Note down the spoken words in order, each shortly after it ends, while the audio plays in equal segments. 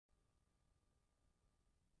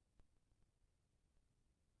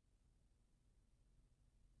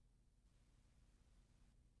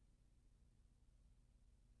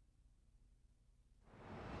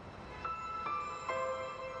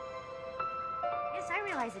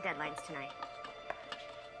realize the deadline's tonight.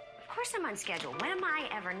 Of course I'm on schedule. When am I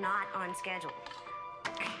ever not on schedule?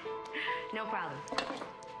 No problem.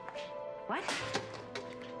 What?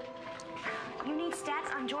 You need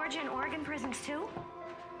stats on Georgia and Oregon prisons, too?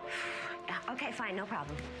 Okay, fine, no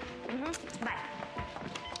problem. Bye.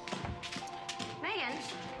 Megan?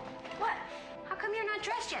 What? How come you're not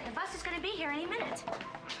dressed yet? The bus is going to be here any minute.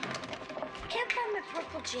 I can't find my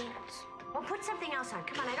purple jeans. Well, put something else on.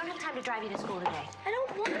 Come on, I don't have time to drive you to school today. I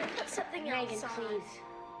don't want to put something else on. Megan, please.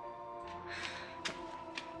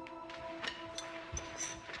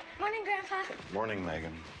 Morning, Grandpa. Morning,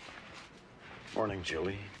 Megan. Morning,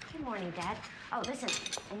 Julie. Good morning, Dad. Oh, listen,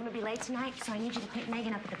 I'm going to be late tonight, so I need you to pick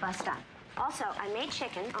Megan up at the bus stop. Also, I made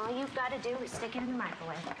chicken. All you've got to do is stick it in the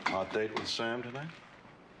microwave. Hot date with Sam tonight?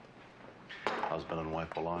 Husband and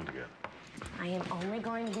wife belong together. I am only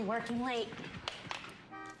going to be working late.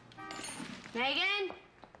 Megan?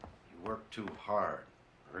 You work too hard.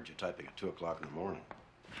 I heard you typing at 2 o'clock in the morning.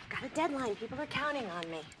 I've got a deadline. People are counting on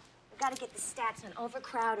me. I've got to get the stats on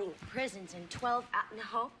overcrowding prisons in 12...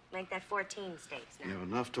 no, make that 14 states now. You have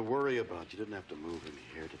enough to worry about. You didn't have to move in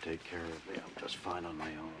here to take care of me. I'm just fine on my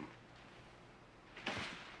own. I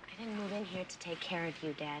didn't move in here to take care of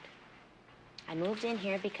you, Dad. I moved in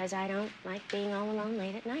here because I don't like being all alone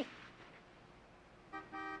late at night.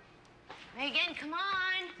 Megan, come on.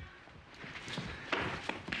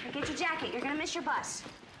 Now get your jacket. You're going to miss your bus.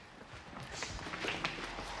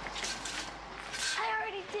 I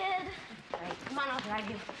already did. All right, come on, I'll drive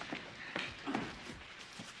you.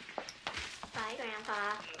 Bye,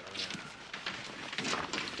 Grandpa.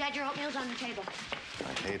 Dad, your oatmeal's on the table.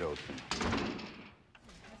 I hate oatmeal.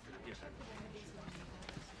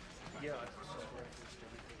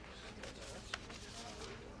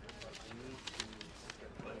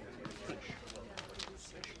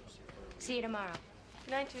 See you tomorrow.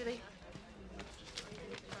 Good night, Julie.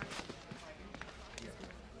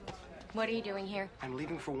 What are you doing here? I'm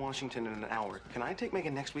leaving for Washington in an hour. Can I take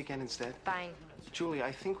Megan next weekend instead? Fine. Julie,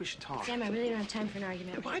 I think we should talk. Sam, I really don't have time for an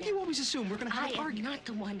argument. Why do you always assume we're gonna have I an am argument? not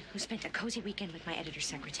the one who spent a cozy weekend with my editor's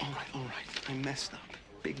secretary. All right. I messed up.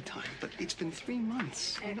 Big time. But it's been 3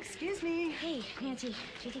 months. Excuse me. Hey, Nancy, do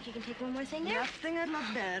you think you can take one more thing there? Nothing I'd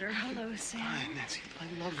love better. Hello, Sam. Hi, Nancy.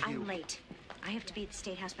 I love you. I'm late. I have to be at the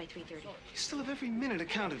State House by 3:30. You still have every minute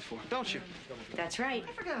accounted for, don't you? That's right.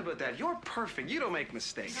 I forgot about that. You're perfect. You don't make Don't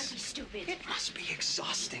mistakes. be stupid. It must be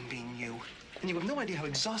exhausting being you. And you have no idea how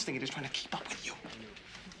exhausting it is trying to keep up with you.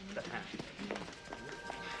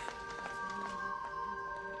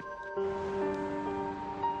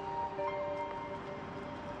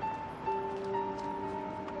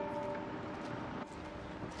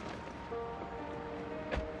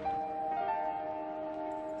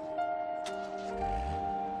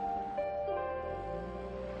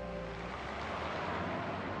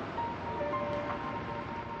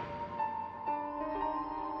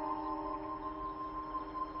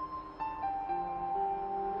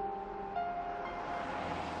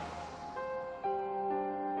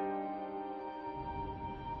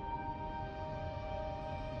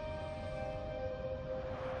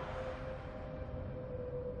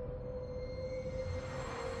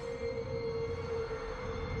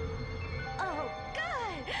 Oh,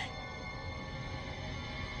 good.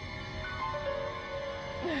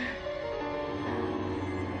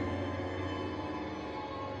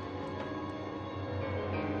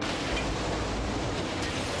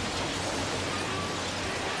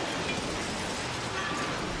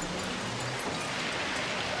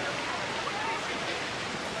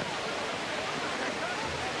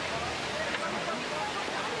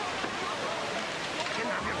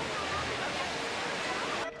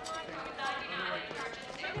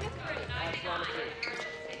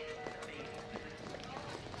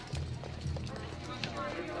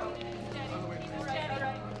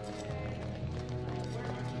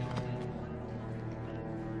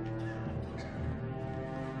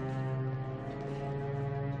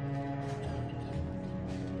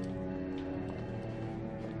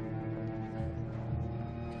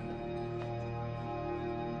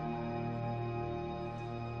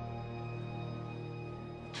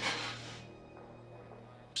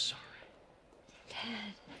 Sorry.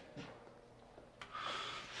 Dad.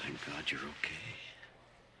 Thank God you're okay.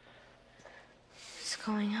 What's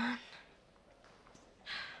going on?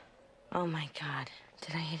 Oh, my God.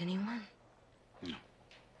 Did I hit anyone? No.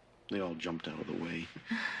 They all jumped out of the way.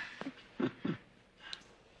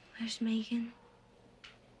 Where's Megan?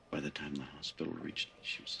 By the time the hospital reached me,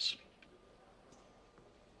 she was asleep.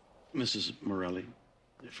 Mrs. Morelli,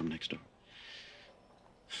 from next door.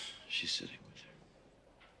 She's sitting with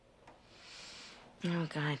her. Oh,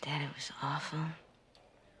 God, Dad, it was awful.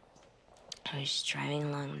 I was just driving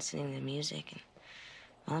along listening to the music, and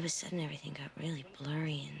all of a sudden everything got really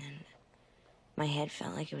blurry, and then my head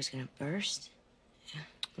felt like it was gonna burst. Yeah,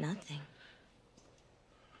 nothing.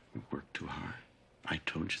 You worked too hard. I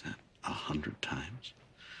told you that 100 times.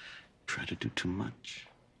 Try to do too much.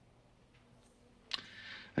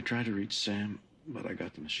 I tried to reach Sam, but I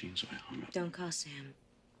got the machine, so I hung up. Don't call Sam.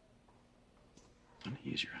 And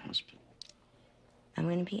he's your husband. I'm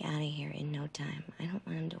gonna be out of here in no time. I don't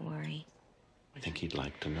want him to worry. I think he'd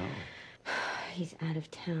like to know. He's out of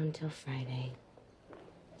town till Friday.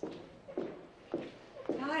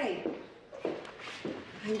 Hi.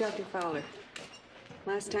 I'm Dr. Fowler.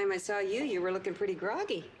 Last time I saw you, you were looking pretty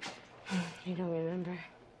groggy. I don't remember.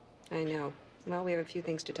 I know. Well, we have a few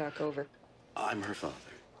things to talk over. I'm her father.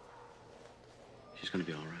 She's gonna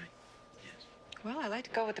be all right. Yes. Well, I like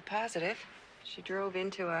to go with the positive. She drove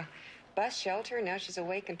into a bus shelter. Now she's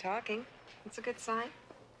awake and talking. It's a good sign.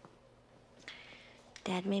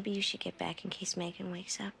 Dad, maybe you should get back in case Megan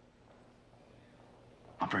wakes up.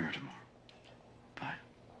 I'll bring her tomorrow. Bye.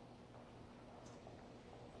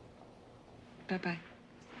 Bye-bye.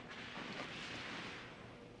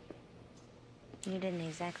 You didn't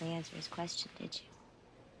exactly answer his question, did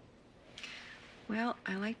you? Well,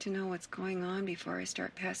 I like to know what's going on before I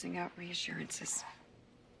start passing out reassurances.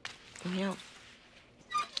 You know,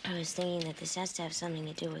 I was thinking that this has to have something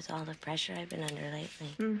to do with all the pressure I've been under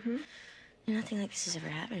lately. Mm-hmm. Nothing like this has ever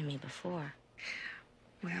happened to me before.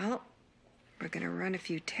 Well, we're gonna run a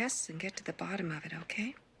few tests and get to the bottom of it,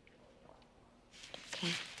 okay? Okay.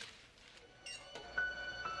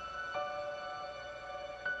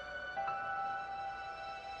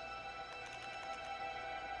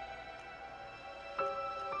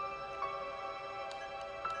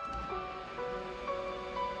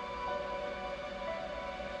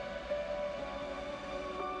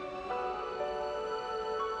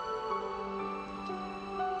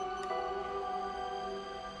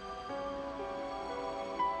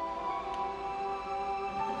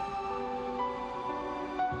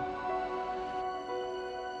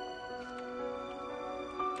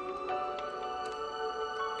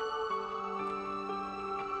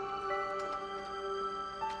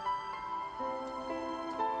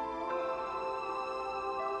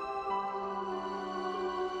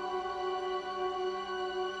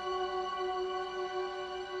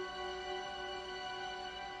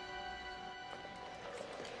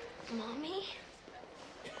 Mommy?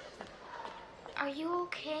 Are you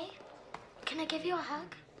okay? Can I give you a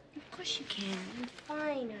hug? Of course you can. I'm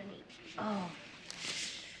fine, honey. Oh,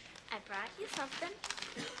 I brought you something.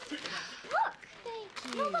 Look!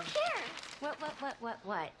 thank No, look here.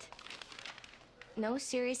 What? No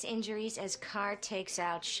serious injuries as car takes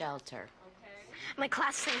out shelter. My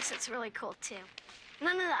class thinks it's really cool, too.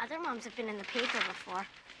 None of the other moms have been in the paper before.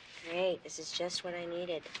 Great, this is just what I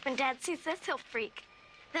needed. When Dad sees this, he'll freak.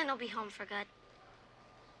 Then he'll be home for good.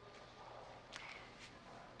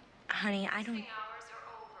 Honey, I don't... Hours are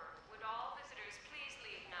over. Would all visitors please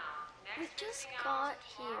leave now? We Next just visiting got hours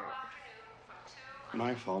tomorrow here. afternoon from 2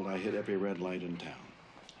 My fault. I hit every red light in town.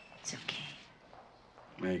 It's okay.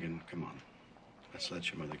 Megan, come on. Let's let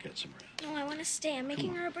your mother get some rest. No, I want to stay. I'm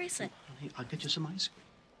making her a bracelet. Honey, I'll get you some ice cream.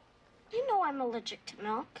 You know I'm allergic to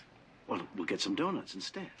milk. Well, we'll get some donuts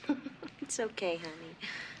instead. It's okay, honey.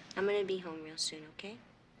 I'm gonna be home real soon, okay?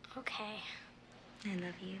 Okay. I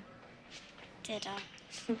love you. Ditto.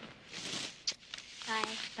 Bye.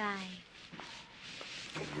 Bye.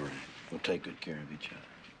 Don't worry. We'll take good care of each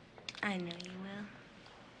other. I know you will.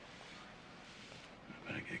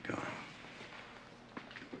 I better get going.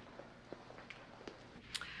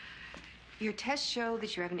 Your tests show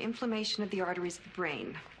that you have an inflammation of the arteries of the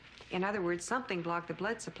brain. In other words, something blocked the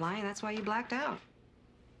blood supply, and that's why you blacked out.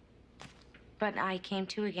 But I came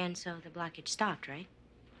to again, so the blockage stopped, right?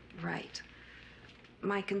 Right.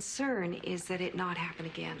 My concern is that it not happen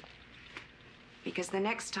again. Because the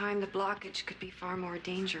next time, the blockage could be far more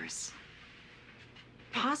dangerous.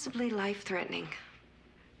 Possibly life-threatening.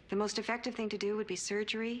 The most effective thing to do would be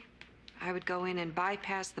surgery. I would go in and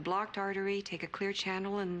bypass the blocked artery, take a clear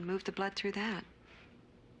channel, and move the blood through that.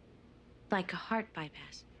 Like a heart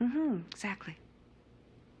bypass. Mm-hmm, exactly.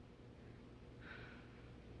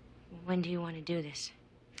 When do you want to do this?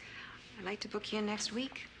 I'd like to book you in next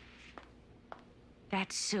week.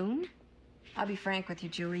 That soon? I'll be frank with you,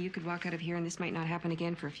 Julie. You could walk out of here and this might not happen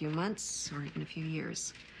again for a few months or even a few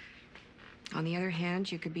years. On the other hand,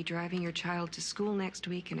 you could be driving your child to school next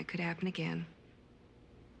week and it could happen again.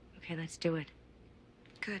 Okay, let's do it.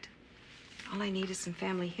 Good. All I need is some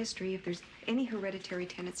family history. If there's any hereditary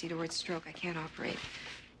tendency towards stroke, I can't operate.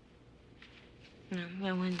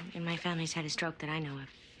 No one in my family's had a stroke that I know of.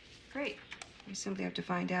 Great. You simply have to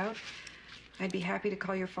find out. I'd be happy to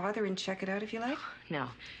call your father and check it out if you like. No,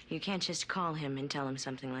 you can't just call him and tell him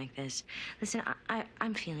something like this. Listen,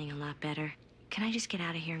 I'm feeling a lot better. Can I just get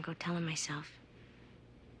out of here and go tell him myself?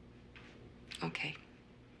 Okay.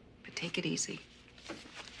 But take it easy.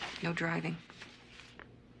 No driving.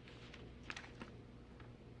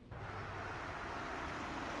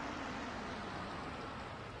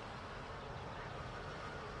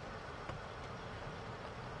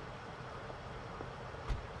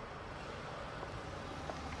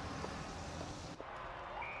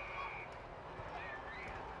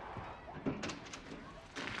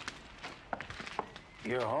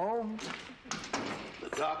 You're home? The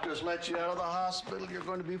doctors let you out of the hospital. You're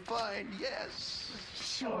going to be fine, yes.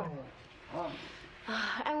 Sure.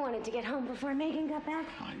 I wanted to get home before Megan got back.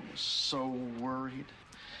 I was so worried.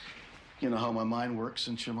 You know how my mind works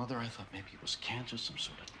since your mother? I thought maybe it was cancer, some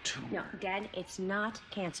sort of tumor. No, Dad, it's not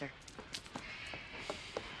cancer.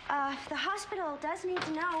 The hospital does need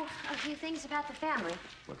to know a few things about the family.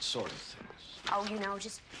 What sort of things? Oh, you know,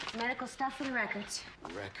 just medical stuff for the records.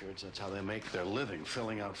 Records, that's how they make their living,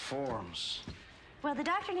 filling out forms. Well, the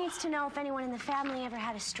doctor needs to know if anyone in the family ever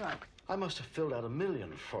had a stroke. I must have filled out 1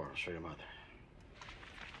 million forms for your mother.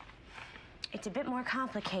 It's a bit more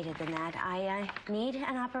complicated than that. I need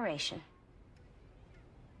an operation.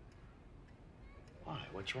 Why?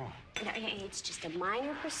 What's wrong? No, it's just a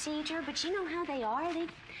minor procedure, but you know how they are. They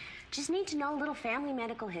just need to know a little family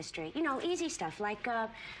medical history. You know, easy stuff like, well,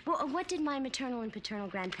 what did my maternal and paternal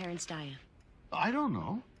grandparents die of? I don't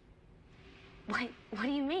know. What do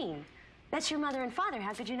you mean? That's your mother and father.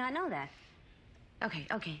 How could you not know that?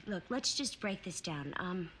 Okay, look, let's just break this down.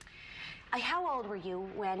 How old were you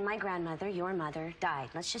when my grandmother, your mother, died?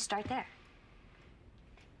 Let's just start there.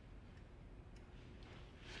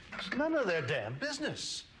 It's none of their damn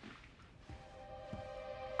business.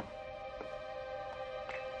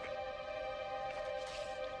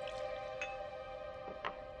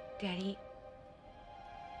 Daddy,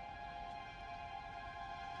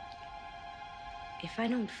 if I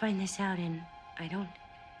don't find this out and I don't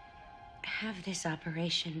have this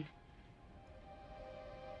operation,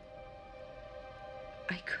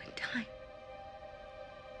 I could die.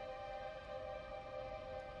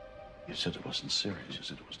 You said it wasn't serious. You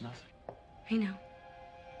said it was nothing. I know.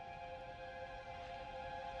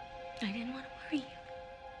 I didn't want to worry you.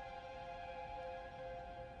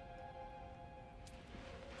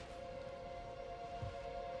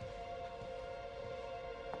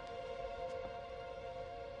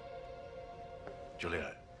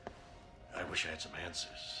 Julia, I wish I had some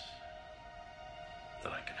answers.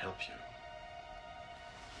 That I could help you.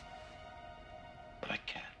 But I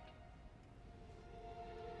can't.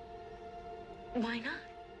 Why not?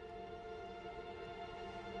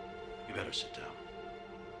 You better sit down.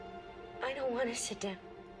 I don't want to sit down.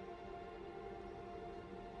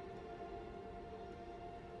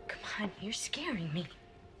 Come on, you're scaring me.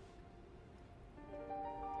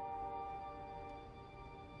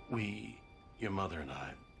 Your mother and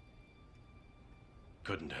I,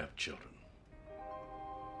 couldn't have children.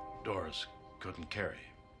 Doris couldn't carry.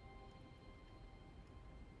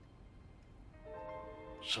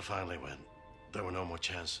 So finally, when there were no more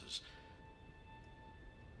chances,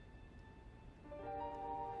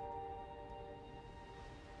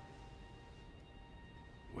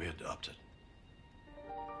 we adopted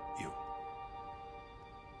you.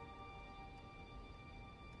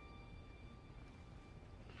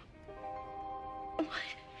 What?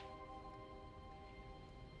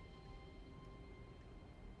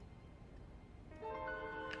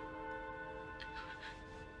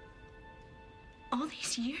 All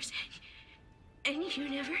these years, and you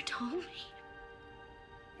never told me?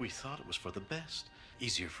 We thought it was for the best,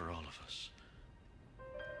 easier for all of us.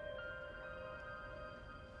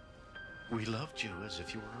 We loved you as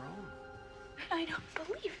if you were our own. I don't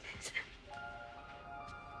believe this.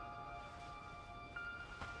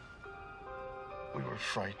 We were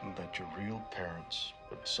frightened that your real parents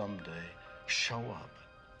would someday show up,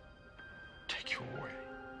 take you away.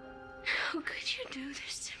 How could you do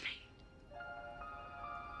this to me?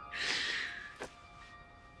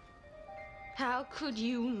 How could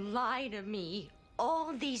you lie to me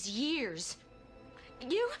all these years?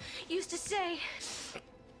 You used to say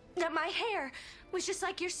that my hair was just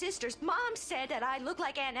like your sister's. Mom said that I looked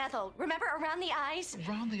like Aunt Ethel. Remember, around the eyes?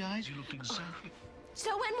 Around the eyes, you looked exactly.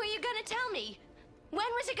 So when were you gonna tell me? When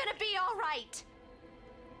was it gonna be all right?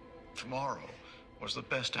 Tomorrow was the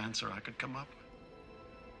best answer I could come up with.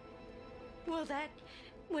 Well, that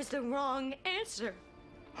was the wrong answer.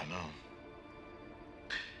 I know.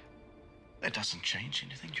 It doesn't change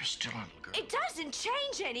anything. You're still a little girl. It doesn't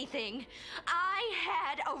change anything. I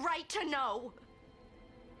had a right to know.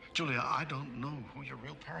 Julia, I don't know who your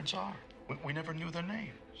real parents are. We never knew their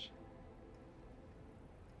names.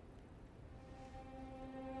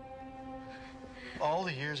 All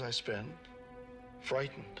the years I spent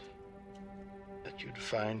frightened that you'd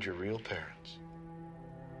find your real parents.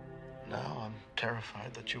 Now I'm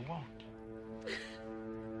terrified that you won't.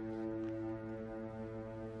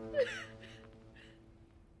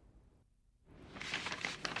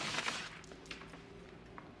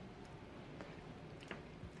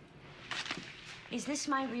 Is this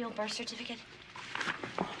my real birth certificate?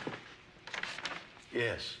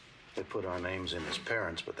 Yes, they put our names in as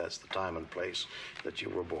parents, but that's the time and place that you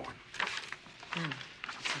were born. Oh,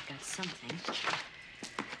 I've got something.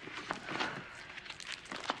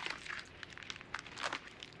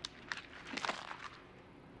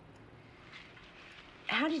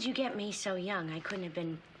 How did you get me so young? I couldn't have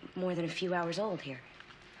been more than a few hours old here.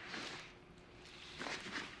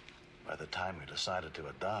 By the time we decided to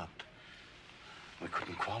adopt, we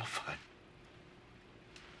couldn't qualify.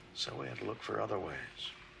 So we had to look for other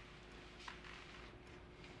ways.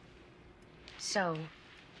 So,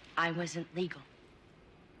 I wasn't legal.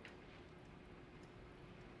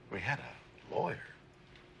 We had a lawyer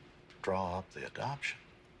draw up the adoption,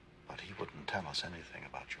 but he wouldn't tell us anything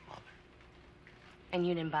about your mother. And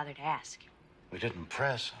you didn't bother to ask. We didn't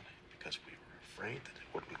press on it because we were afraid that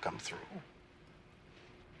it wouldn't come through.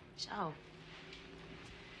 So,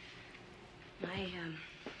 my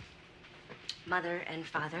mother and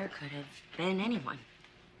father could have been anyone.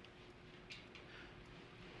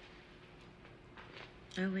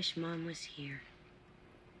 I wish Mom was here.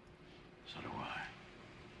 So do I.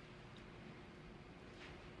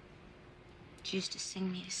 She used to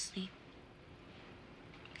sing me to sleep.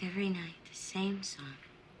 Every night, the same song.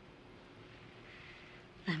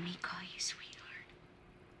 Let me call you sweetheart.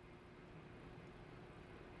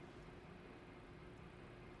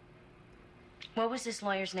 What was this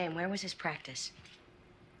lawyer's name? Where was his practice?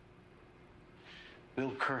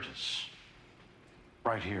 Bill Curtis,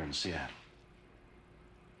 right here in Seattle.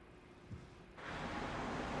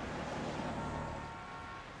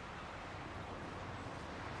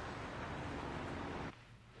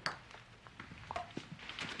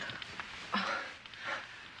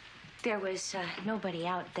 There was nobody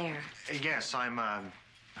out there. Yes, I'm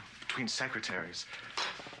between secretaries.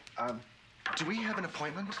 Do we have an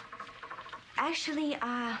appointment? Actually,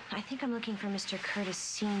 I think I'm looking for Mr. Curtis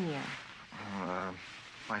Sr.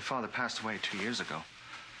 My father passed away 2 years ago.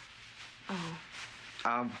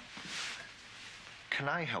 Oh. Can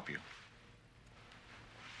I help you?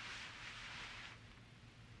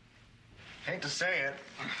 Hate to say it,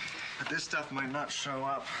 but this stuff might not show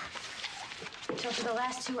up. So for the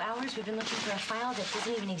last 2 hours, we've been looking for a file that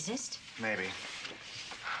doesn't even exist? Maybe.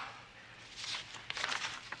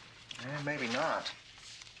 Maybe not.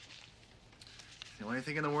 The only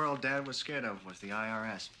thing in the world Dad was scared of was the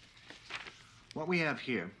IRS. What we have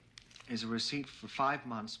here is a receipt for 5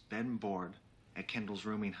 months bed and board at Kendall's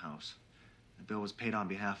rooming house. The bill was paid on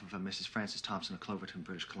behalf of Mrs. Frances Thompson of Cloverton,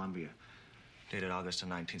 British Columbia, dated August of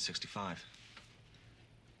 1965.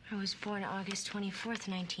 I was born August 24th,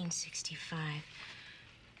 1965.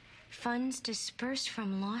 Funds dispersed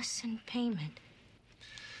from loss and payment.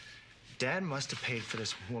 Dad must have paid for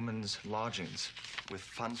this woman's lodgings with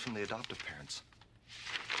funds from the adoptive parents.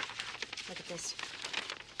 Look at this.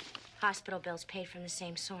 Hospital bills paid from the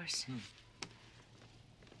same source.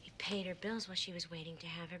 He paid her bills while she was waiting to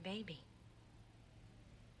have her baby.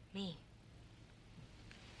 Me.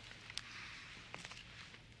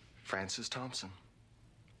 Frances Thompson,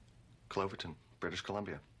 Cloverton, British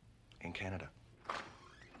Columbia, in Canada.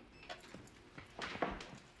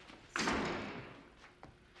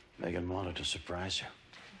 Megan wanted to surprise you.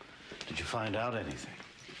 Did you find out anything?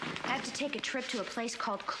 I have to take a trip to a place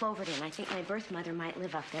called Cloverton. I think my birth mother might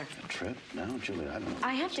live up there. A trip? No, Julia, I don't know.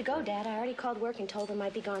 I have to go, Dad. I already called work and told them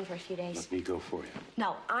I'd be gone for a few days. Let me go for you.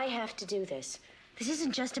 No, I have to do this. This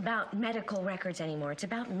isn't just about medical records anymore. It's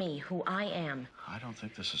about me, who I am. I don't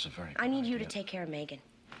think this is a very I need you to idea. take care of Megan.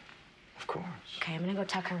 Of course. Okay, I'm gonna go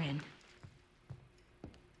tuck her in.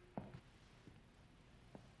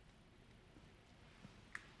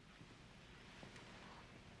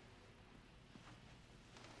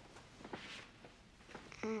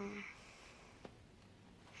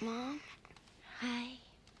 Mom, Hi.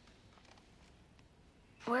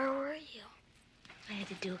 where were you? I had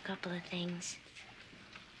to do a couple of things.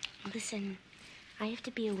 Listen, I have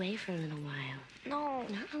to be away for a little while. No.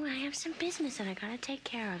 No, I have some business that I gotta take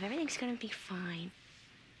care of. Everything's gonna be fine.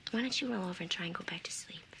 Why don't you roll over and try and go back to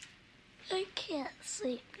sleep? I can't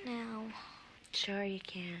sleep now. Sure you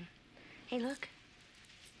can. Hey, look.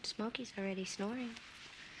 Smokey's already snoring.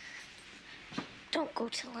 Don't go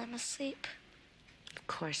till I'm asleep. Of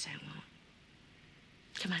course I won't.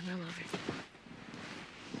 Come on, roll over.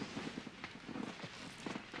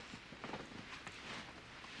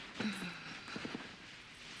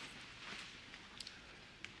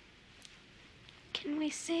 Can we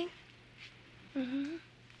sing? Mm-hmm.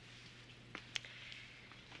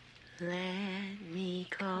 Let me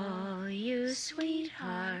call you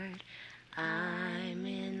sweetheart. I'm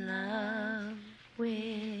in love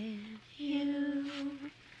with you.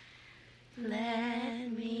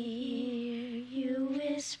 Let me hear you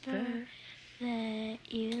whisper That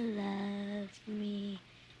you love me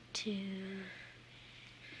too.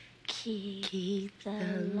 keep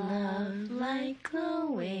the love light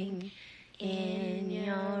glowing in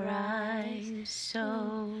your eyes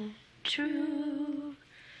so true.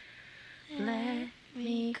 Let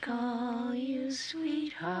me call you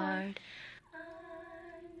sweetheart.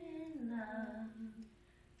 I'm in love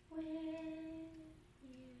with you.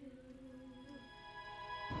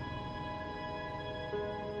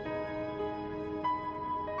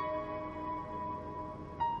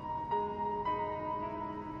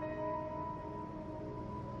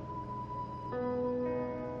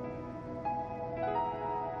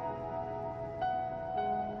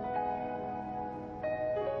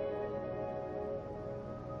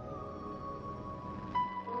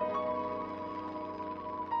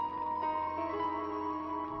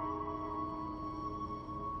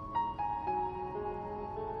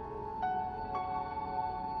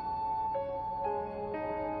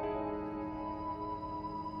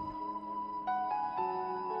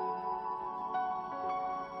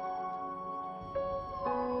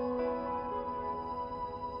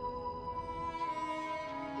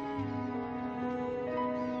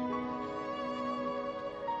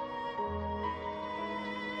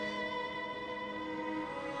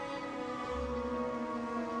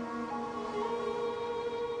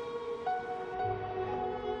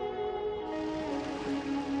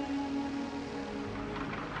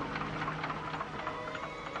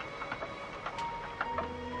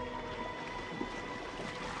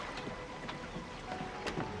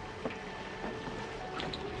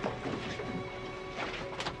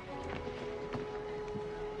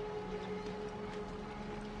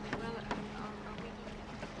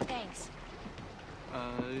 Thanks.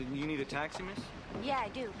 You need a taxi, miss? Yeah, I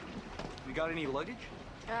do. You got any luggage?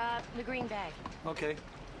 The green bag. Okay.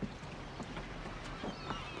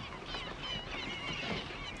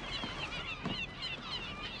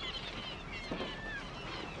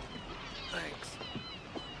 Thanks.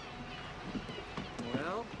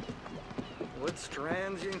 Well, what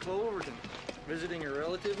strands you in Cloverton? Visiting a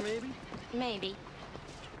relative, maybe? Maybe.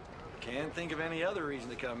 Can't think of any other reason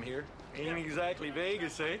to come here. Ain't exactly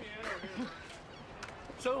Vegas, eh?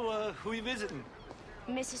 So, who you visiting?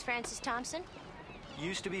 Mrs. Frances Thompson?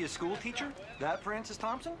 Used to be a school teacher? That Frances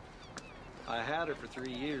Thompson? I had her for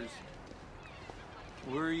 3 years.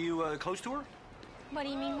 Were you close to her? What do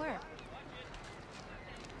you mean where?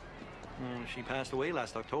 She passed away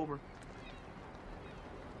last October.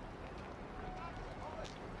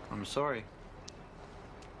 I'm sorry.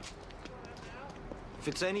 If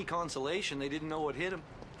it's any consolation, they didn't know what hit them.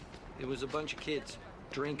 It was a bunch of kids,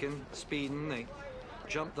 drinking, speeding. They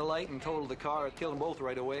jumped the light and totaled the car. It killed them both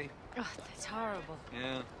right away. Oh, that's horrible.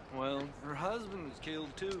 Yeah, well, her husband was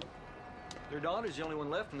killed too. Their daughter's the only one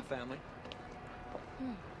left in the family.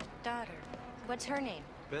 Daughter. What's her name?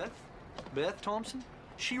 Beth? Beth Thompson?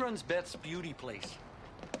 She runs Beth's Beauty Place.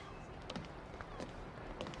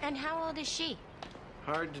 And how old is she?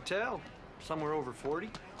 Hard to tell. Somewhere over 40.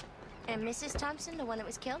 And Mrs. Thompson, the one that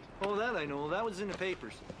was killed? Oh, that I know. That was in the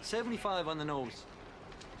papers. 75 on the nose.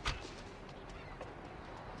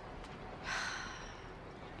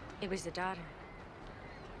 It was the daughter.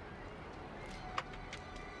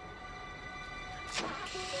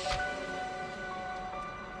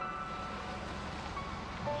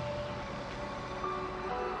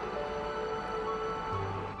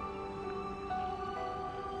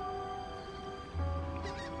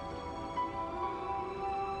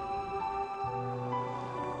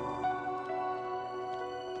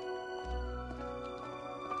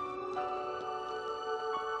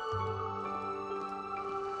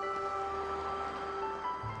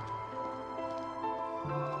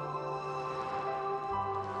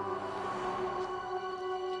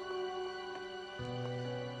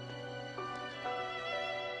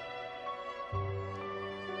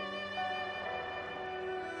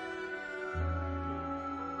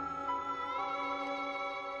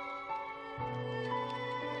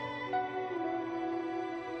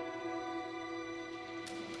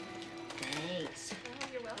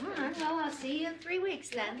 Well, I'll see you in 3 weeks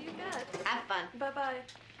then. You bet. Have fun. Bye-bye.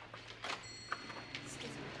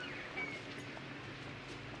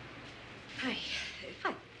 Hi.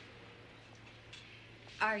 Hi.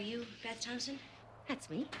 Are you Beth Thompson? That's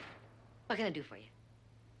me. What can I do for you?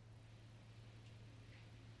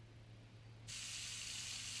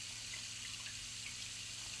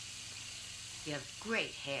 You have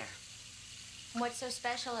great hair. What's so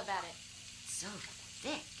special about it? So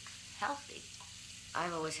thick, healthy.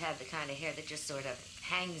 I've always had the kind of hair that just sort of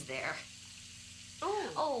hangs there.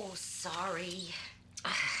 Oh, sorry.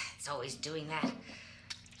 It's always doing that.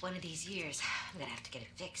 One of these years, I'm gonna have to get it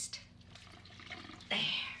fixed. There.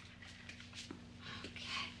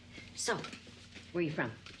 Okay. So, where are you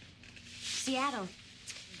from? Seattle.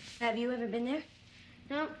 Have you ever been there?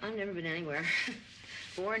 No, I've never been anywhere.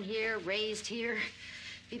 Born here, raised here,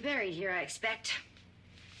 be buried here, I expect.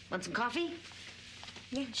 Want some coffee?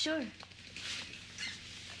 Yeah, sure.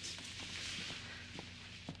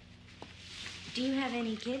 Do you have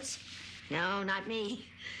any kids? No, not me.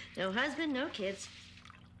 No husband, no kids.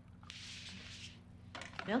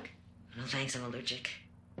 Milk? No thanks, I'm allergic.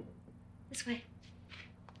 This way.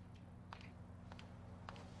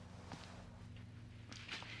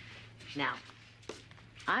 Now,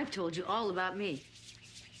 I've told you all about me.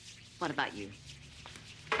 What about you?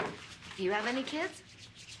 Do you have any kids?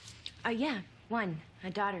 Yeah, one. A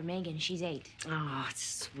daughter, Megan. She's 8. Oh, it's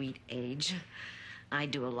a sweet age. I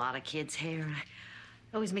do a lot of kids' hair.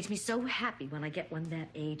 It always makes me so happy when I get one that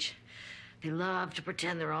age. They love to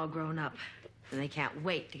pretend they're all grown up, and they can't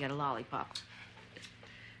wait to get a lollipop.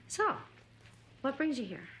 So, what brings you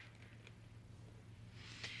here?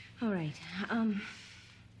 All right.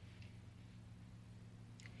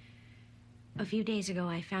 A few days ago,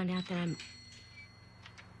 I found out that I'm...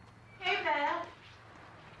 Hey, Val.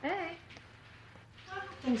 Hey.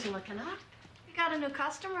 Things are looking up. You got a new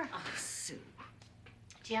customer. Oh, Sue.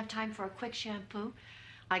 Do you have time for a quick shampoo?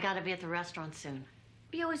 I gotta be at the restaurant soon.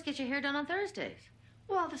 You always get your hair done on Thursdays.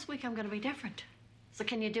 Well, this week I'm gonna be different. So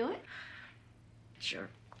can you do it? Sure.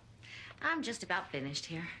 I'm just about finished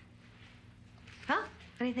here. Huh?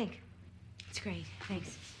 What do you think? It's great.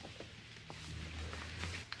 Thanks.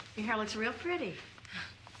 Your hair looks real pretty.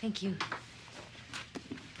 Thank you.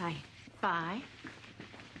 Bye. Bye.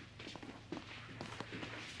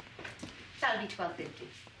 That'll be $12.50.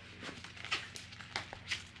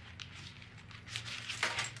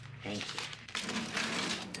 Thank you.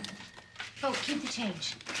 Oh, keep the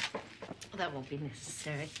change. Well, that won't be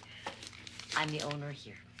necessary. I'm the owner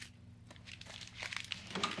here.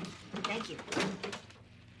 Thank you.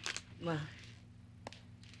 Well,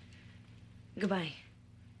 goodbye.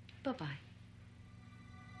 Bye-bye.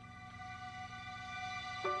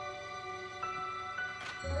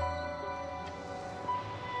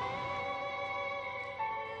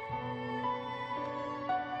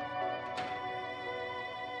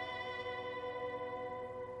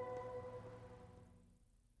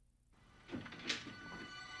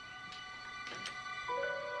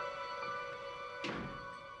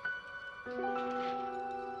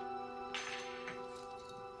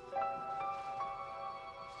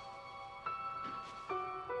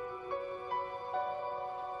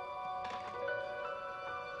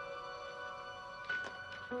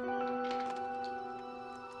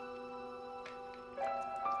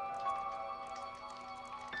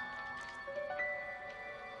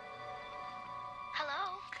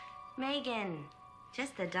 Hello? Megan,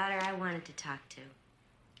 just the daughter I wanted to talk to.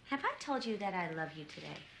 Have I told you that I love you today?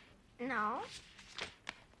 No.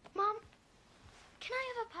 Mom, can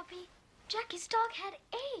I have a puppy? Jackie's dog had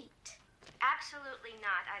 8. Absolutely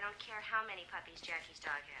not. I don't care how many puppies Jackie's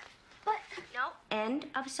dog has. But No. End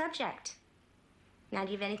of subject. Now,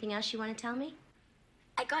 do you have anything else you want to tell me?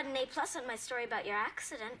 I got an A+ on my story about your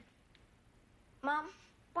accident. Mom,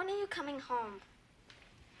 when are you coming home?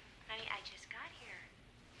 Honey, I just got here.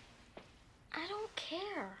 I don't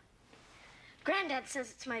care. Granddad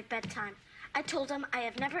says it's my bedtime. I told him I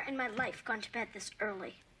have never in my life gone to bed this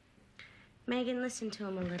early. Megan, listen to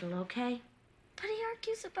him a little, okay? But he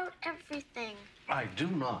argues about everything. I do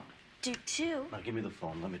not. Do too. Now, give me the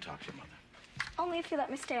phone. Let me talk to your mother. Only if you let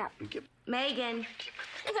me stay up. Megan.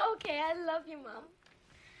 Okay, I love you, Mom.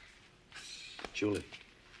 Julie.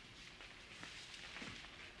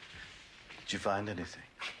 Did you find anything?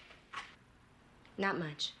 Not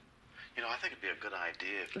much. You know, I think it'd be a good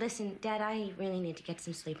idea if... Listen, Dad, I really need to get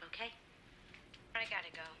some sleep, okay? I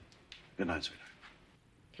gotta go. Good night, sweetheart.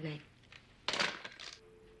 Good night.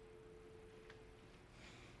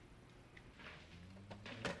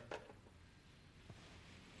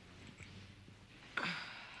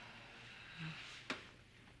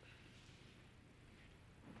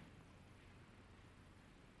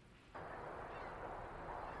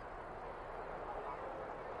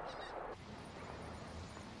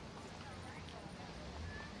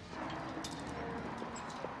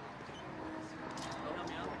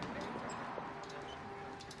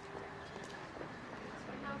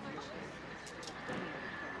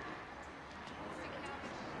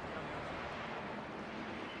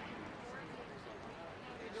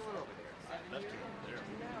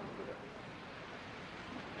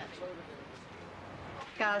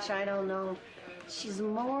 Gosh, I don't know. She's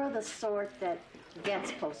more the sort that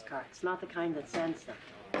gets postcards, not the kind that sends them.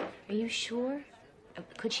 Are you sure?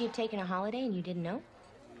 Could she have taken a holiday and you didn't know?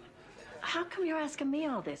 How come you're asking me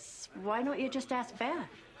all this? Why don't you just ask Beth?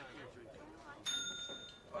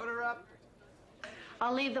 Order up.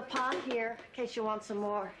 I'll leave the pot here in case you want some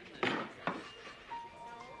more.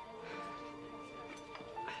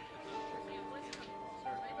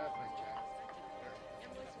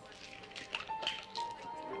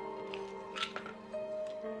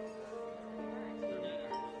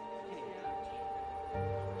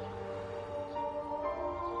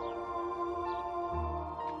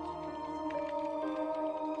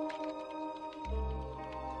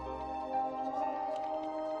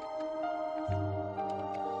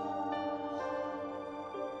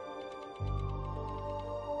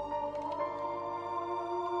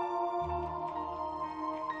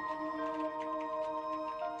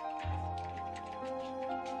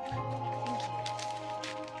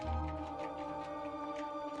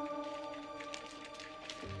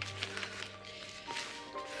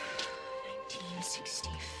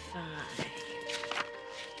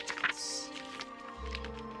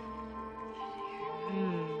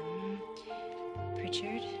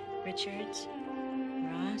 Richards,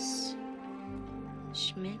 Ross,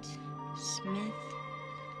 Schmidt, Smith,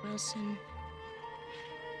 Wilson,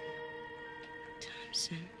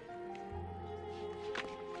 Thompson.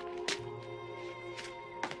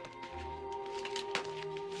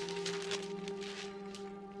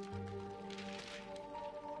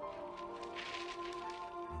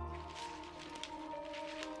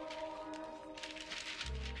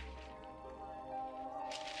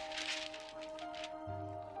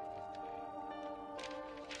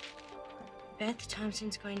 Beth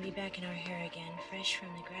Thompson's going to be back in our hair again, fresh from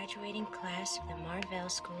the graduating class of the Marvell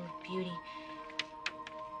School of Beauty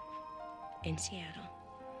in Seattle.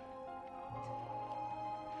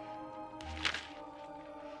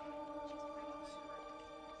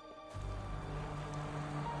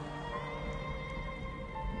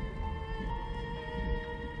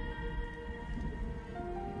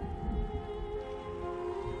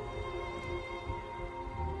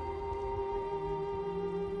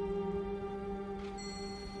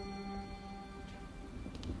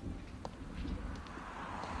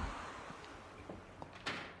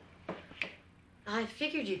 I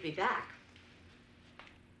figured you'd be back.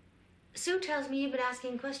 Sue tells me you've been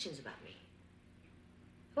asking questions about me.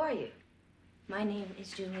 Who are you? My name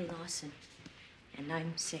is Julie Lawson, and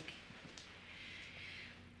I'm sick.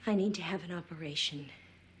 I need to have an operation,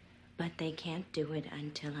 but they can't do it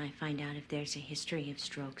until I find out if there's a history of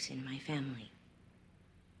strokes in my family.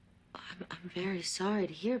 I'm very sorry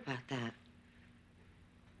to hear about that.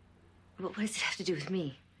 What does it have to do with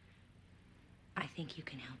me? I think you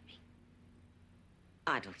can help me.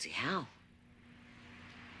 I don't see how.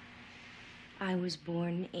 I was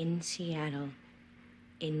born in Seattle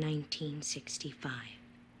in 1965.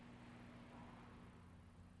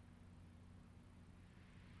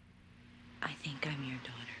 I think I'm your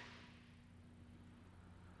daughter.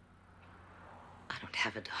 I don't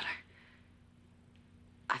have a daughter.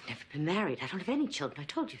 I've never been married. I don't have any children. I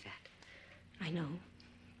told you that. I know.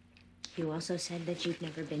 You also said that you'd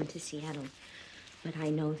never been to Seattle, but I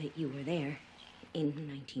know that you were there in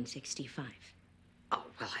 1965. Oh,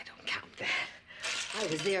 well, I don't count that. I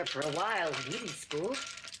was there for a while in beauty school.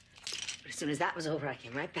 But as soon as that was over, I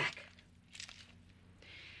came right back.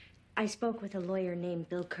 I spoke with a lawyer named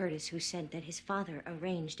Bill Curtis who said that his father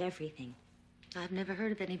arranged everything. I've never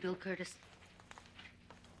heard of any Bill Curtis.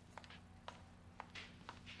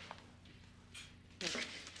 Look,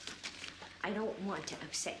 I don't want to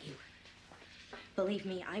upset you. Believe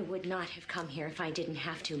me, I would not have come here if I didn't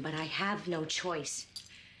have to, but I have no choice.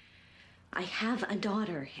 I have a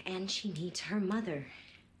daughter, and she needs her mother.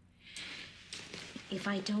 If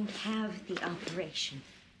I don't have the operation,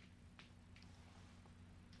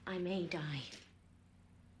 I may die.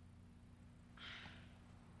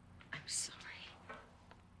 I'm sorry.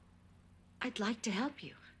 I'd like to help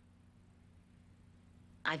you.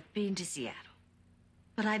 I've been to Seattle,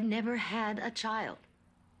 but I've never had a child.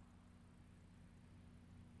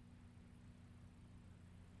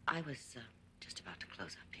 I was just about to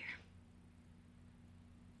close up here.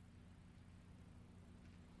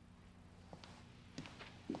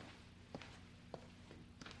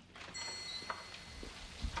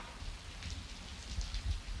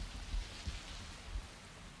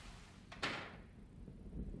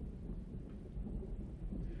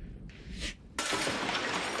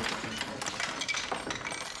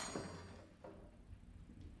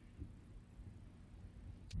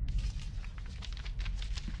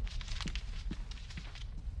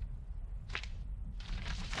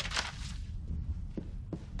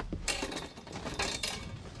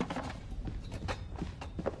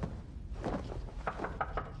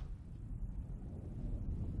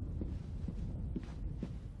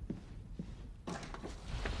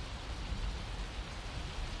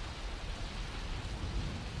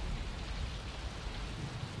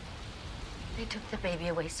 took the baby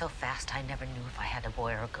away so fast, I never knew if I had a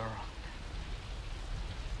boy or a girl.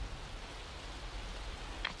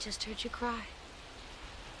 I just heard you cry.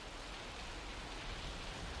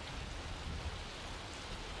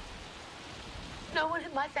 No one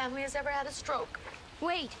in my family has ever had a stroke.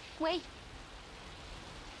 Wait. What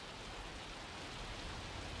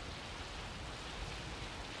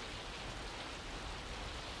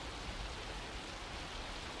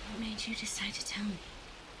made you decide to tell me?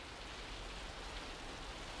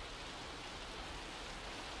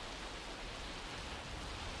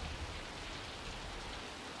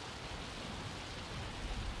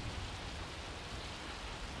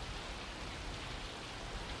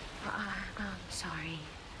 I'm sorry.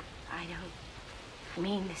 I don't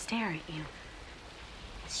mean to stare at you.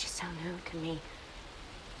 It's just so new to me.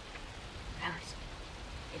 I was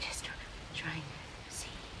just trying to see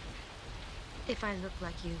if I look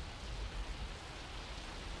like you.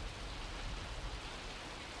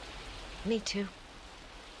 Me too.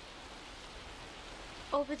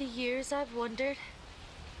 Over the years, I've wondered.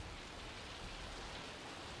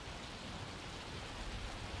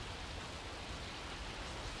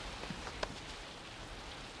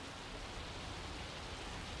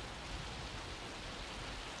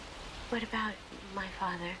 What about my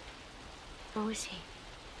father? Who was he?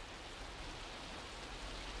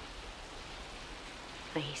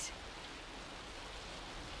 Please.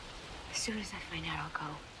 As soon as I find out, I'll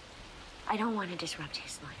go. I don't want to disrupt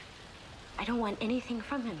his life. I don't want anything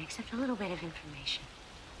from him except a little bit of information.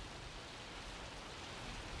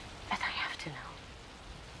 But I have to know.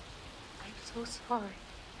 I'm so sorry.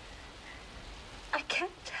 I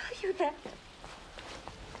can't tell you that.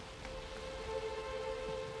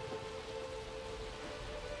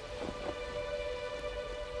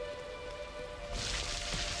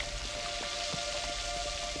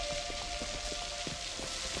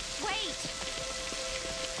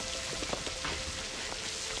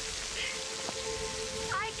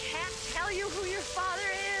 Who your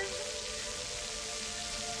father is,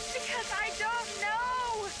 because I don't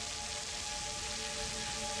know.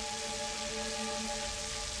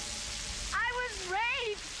 I was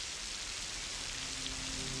raped.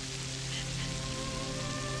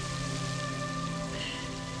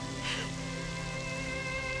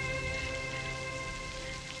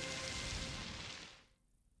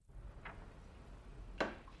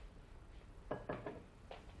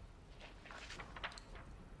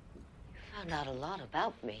 Found out a lot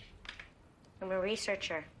about me. I'm a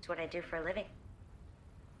researcher. It's what I do for a living.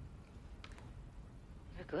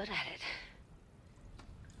 You're good at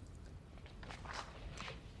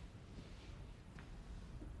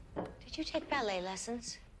it. Did you take ballet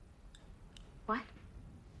lessons? What?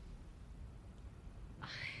 I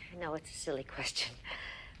know it's a silly question.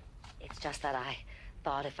 It's just that I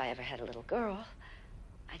thought if I ever had a little girl,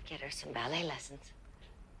 I'd get her some ballet lessons.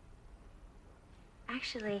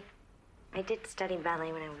 Actually, I did study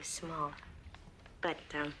ballet when I was small, but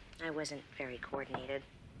I wasn't very coordinated.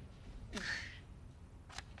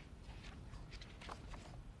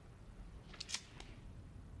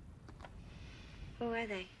 Who are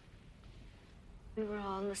they? We were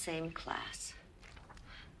all in the same class.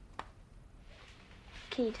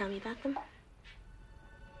 Can you tell me about them?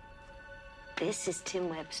 This is Tim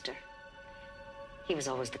Webster. He was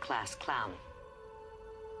always the class clown.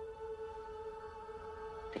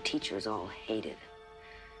 The teachers all hated.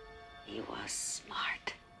 He was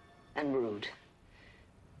smart and rude.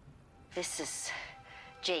 This is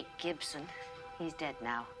Jake Gibson. He's dead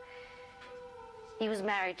now. He was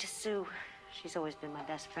married to Sue. She's always been my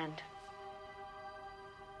best friend.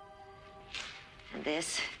 And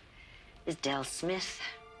this is Del Smith.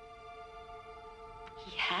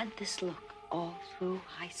 He had this look all through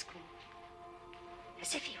high school,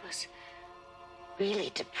 as if he was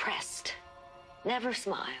really depressed. Never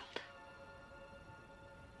smiled.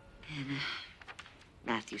 And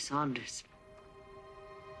Matthew Saunders.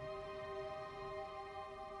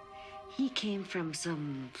 He came from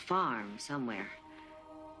some farm somewhere.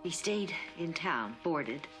 He stayed in town,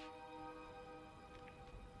 boarded.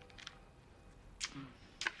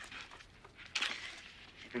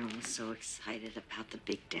 Everyone was so excited about the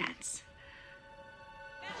big dance.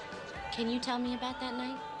 Can you tell me about that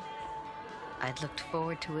night? I'd looked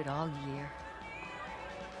forward to it all year.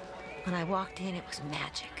 When I walked in, it was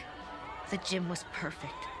magic. The gym was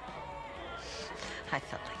perfect. I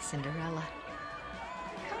felt like Cinderella.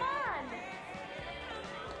 Come on.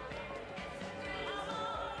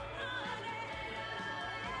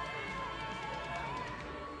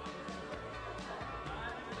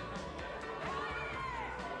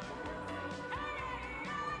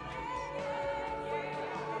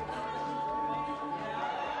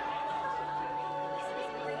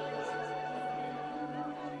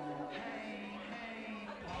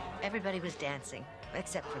 Everybody was dancing,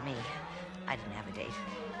 except for me. I didn't have a date.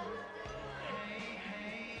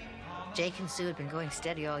 Jake and Sue had been going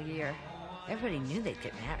steady all year. Everybody knew they'd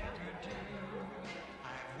get married.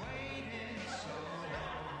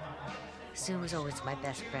 Sue was always my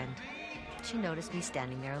best friend. She noticed me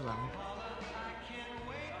standing there alone.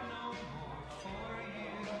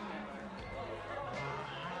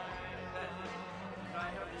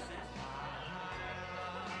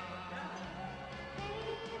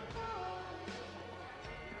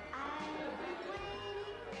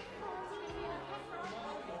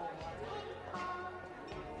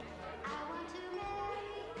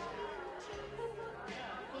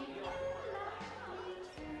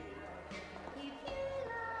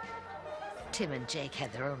 Tim and Jake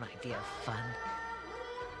had their own idea of fun.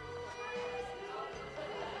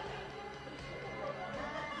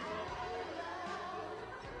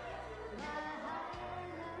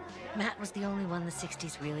 Matt was the only one the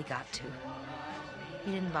 60s really got to.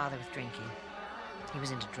 He didn't bother with drinking. He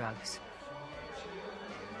was into drugs.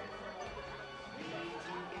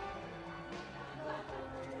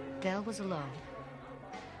 Del was alone.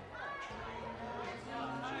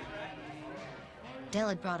 Del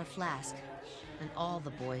had brought a flask, and all the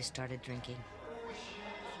boys started drinking.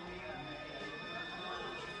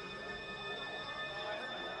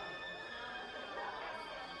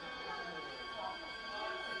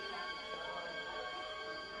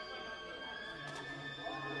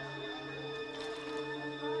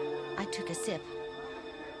 I took a sip.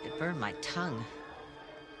 It burned my tongue.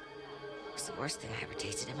 It was the worst thing I ever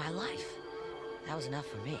tasted in my life. That was enough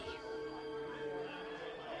for me.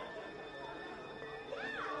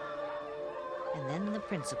 And then the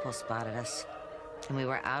principal spotted us, and we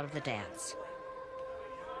were out of the dance.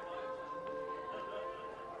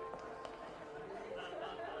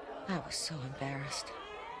 I was so embarrassed.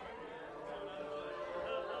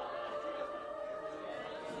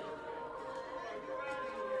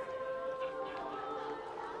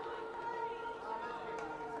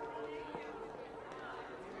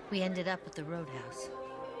 We ended up at the Roadhouse.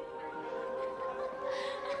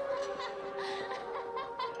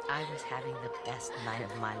 I was having the best night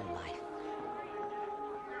of my life.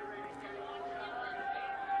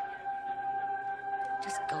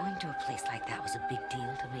 Just going to a place like that was a big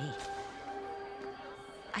deal to me.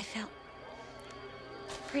 I felt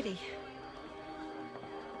pretty.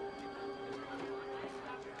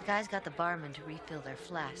 The guys got the barman to refill their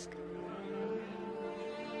flask.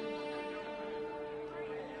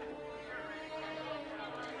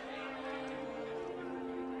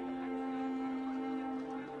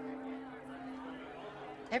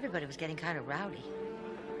 Everybody was getting kind of rowdy.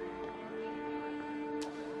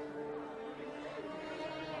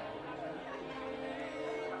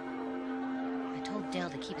 I told Del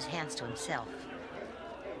to keep his hands to himself.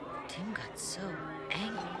 Tim got so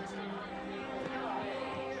angry with him.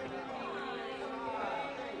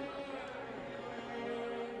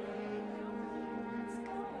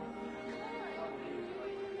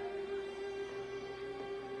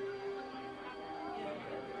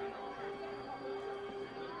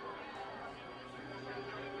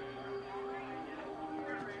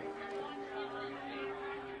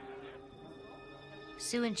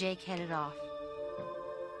 Sue and Jake headed off.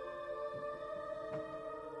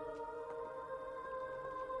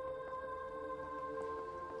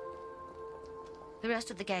 The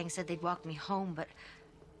rest of the gang said they'd walk me home, but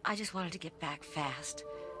I just wanted to get back fast,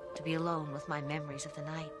 to be alone with my memories of the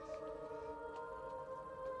night.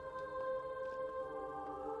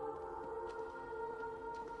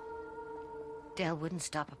 Del wouldn't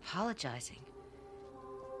stop apologizing.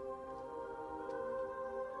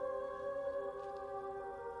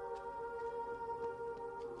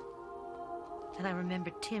 And I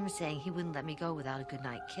remembered Tim saying he wouldn't let me go without a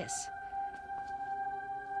goodnight kiss.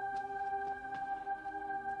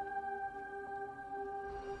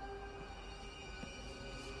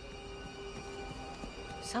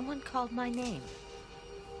 Someone called my name.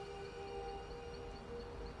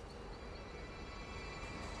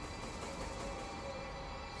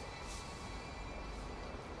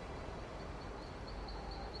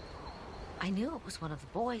 I knew it was one of the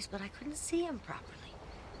boys, but I couldn't see him properly.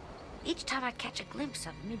 Each time I'd catch a glimpse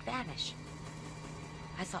of him, he'd vanish.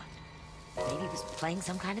 I thought maybe he was playing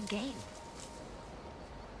some kind of game.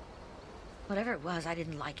 Whatever it was, I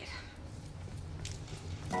didn't like it.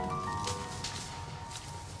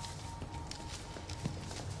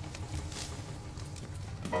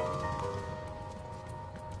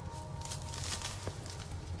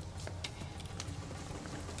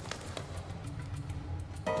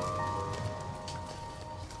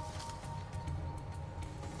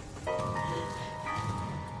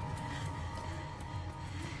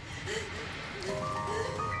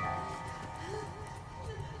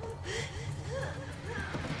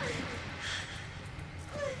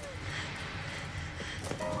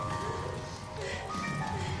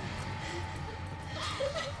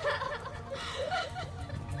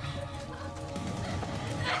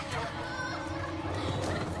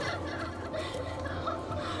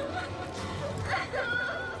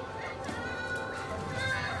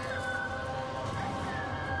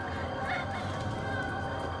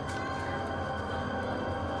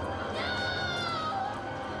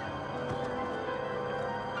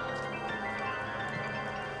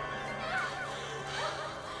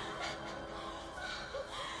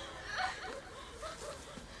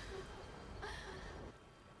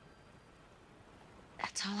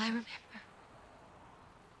 remember.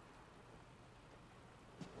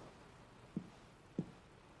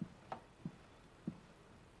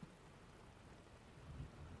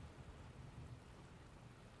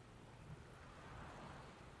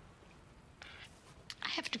 I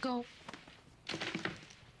have to go.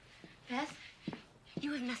 Beth,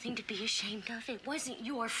 you have nothing to be ashamed of. It wasn't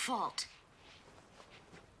your fault.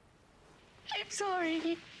 I'm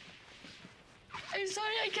sorry. I'm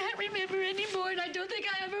sorry I can't remember anymore, and I don't think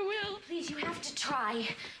I ever will. Please, you have to try.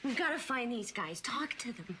 We've got to find these guys. Talk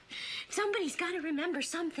to them. Somebody's got to remember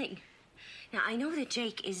something. Now, I know that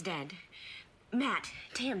Jake is dead. Matt,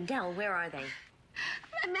 Tim, Dell, where are they?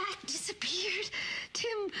 Matt disappeared.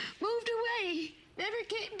 Tim moved away. Never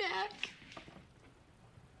came back.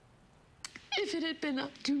 If it had been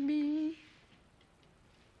up to me,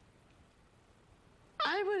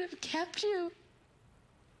 I would have kept you.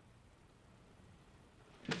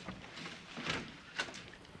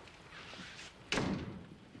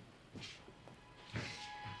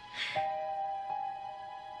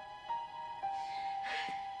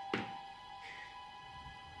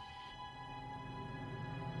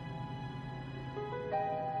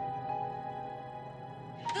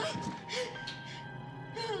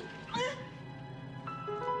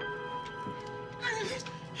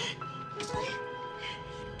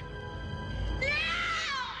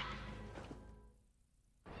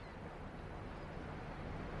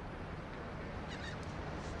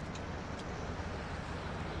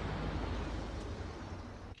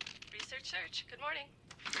 Search. Good morning.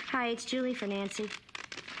 Hi, it's Julie for Nancy.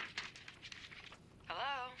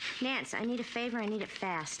 Hello. Nance, I need a favor. I need it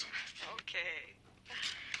fast. Okay.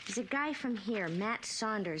 There's a guy from here, Matt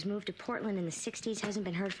Saunders, moved to Portland in the 60s, hasn't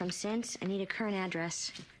been heard from since. I need a current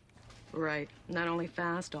address. Right. Not only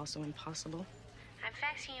fast, also impossible. I'm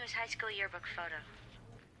faxing you his high school yearbook photo.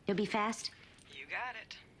 You'll be fast? You got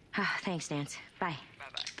it. Ah, thanks, Nance. Bye.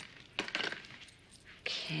 Bye-bye.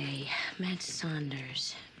 Okay, Matt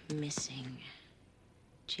Saunders, missing.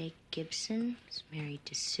 Jake Gibson is married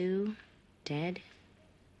to Sue, dead.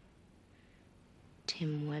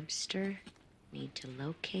 Tim Webster, need to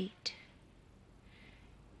locate.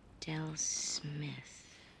 Dell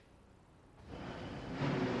Smith.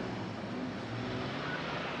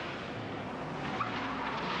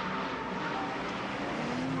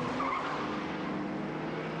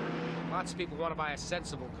 Lots of people want to buy a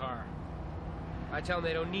sensible car. I tell them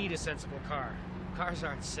they don't need a sensible car. Cars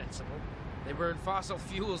aren't sensible. They burn fossil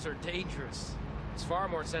fuels are dangerous. It's far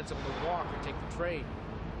more sensible to walk or take the train.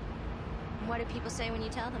 What do people say when you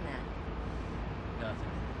tell them that?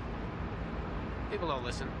 Nothing. People don't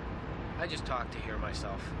listen. I just talk to hear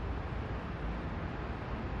myself.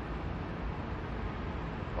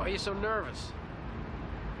 Why are you so nervous?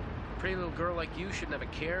 A pretty little girl like you shouldn't have a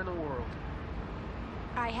care in the world.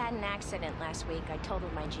 I had an accident last week. I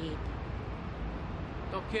totaled my Jeep.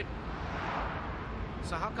 No kidding.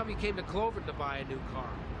 So how come you came to Cloverton to buy a new car?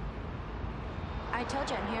 I told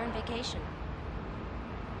you I'm here on vacation.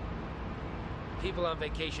 People on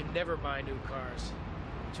vacation never buy new cars.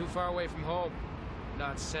 Too far away from home.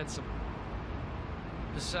 Not sensible.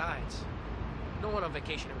 Besides, no one on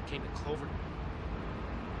vacation ever came to Cloverton.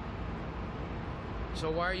 So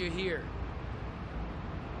why are you here?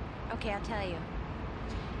 Okay, I'll tell you.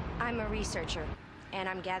 I'm a researcher, and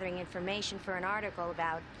I'm gathering information for an article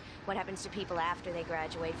about what happens to people after they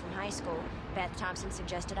graduate from high school. Beth Thompson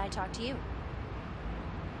suggested I talk to you.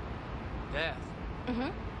 Beth? Mm-hmm.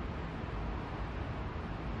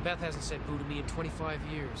 Beth hasn't said boo to me in 25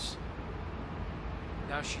 years.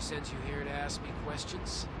 Now she sends you here to ask me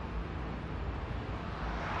questions?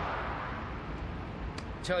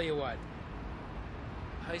 Tell you what.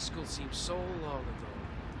 High school seems so long ago.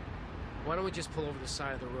 Why don't we just pull over the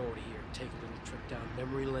side of the road here and take a little trip down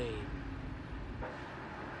memory lane?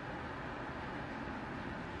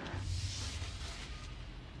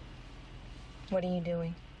 What are you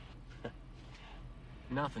doing?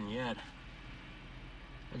 Nothing yet.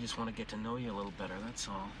 I just want to get to know you a little better, that's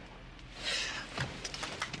all.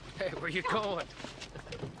 Hey, where you going?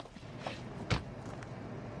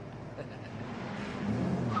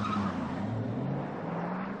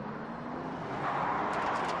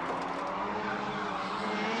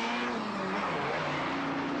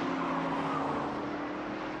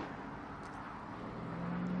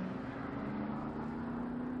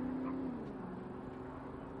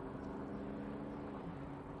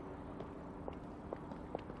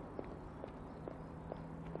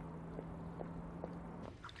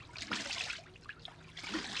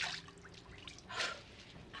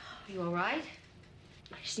 You all right?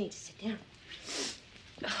 I just need to sit down.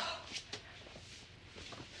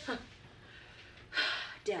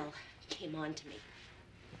 Dell, spell came onto me.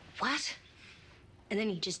 What? And then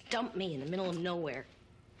he just dumped me in the middle of nowhere.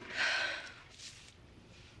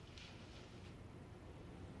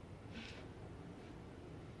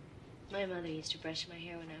 My mother used to brush my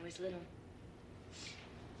hair when I was little.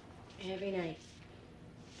 Every night.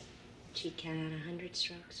 She'd count out 100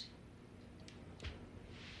 strokes.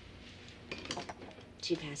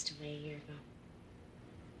 She passed away a year ago.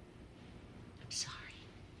 I'm sorry.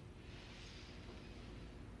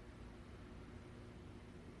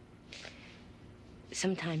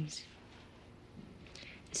 Sometimes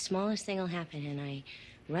the smallest thing will happen and I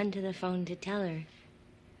run to the phone to tell her.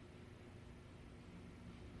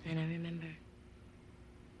 And I remember.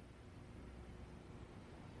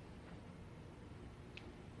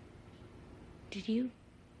 Did you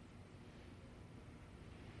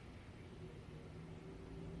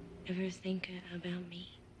ever think about me?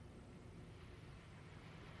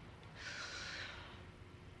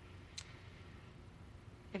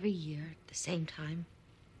 Every year at the same time,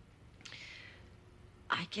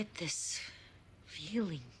 I get this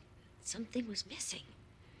feeling something was missing.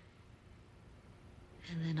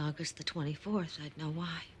 And then August the 24th, I'd know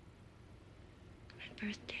why. My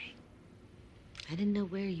birthday. I didn't know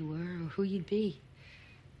where you were or who you'd be.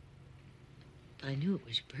 But I knew it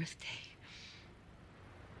was your birthday.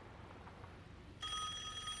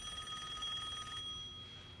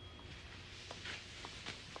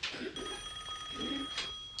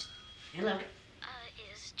 Hello.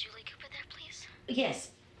 Is Julie Cooper there, please?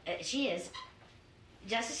 Yes, she is.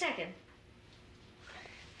 Just a second.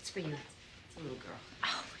 It's for you. It's a little girl.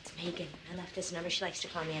 Oh, it's Megan. I left this number. She likes to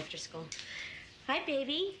call me after school. Hi,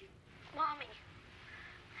 baby. Mommy,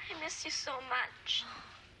 I miss you so much.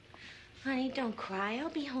 Honey, don't cry. I'll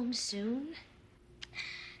be home soon.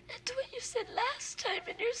 That's what you said last time,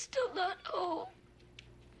 and you're still not home.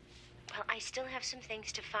 Well, I still have some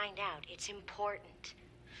things to find out. It's important.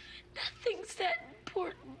 Nothing's that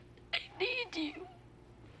important. I need you.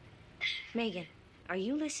 Megan, are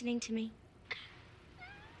you listening to me?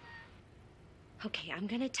 Okay, I'm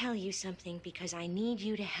gonna tell you something because I need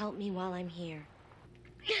you to help me while I'm here.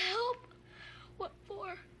 Help? What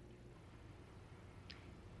for?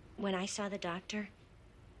 When I saw the doctor,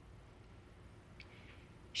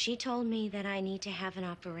 she told me that I need to have an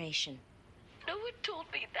operation. No one told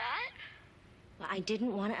me that. Well, I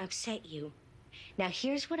didn't want to upset you. Now,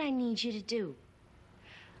 here's what I need you to do.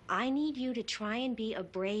 I need you to try and be a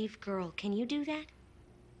brave girl. Can you do that?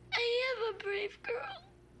 I am a brave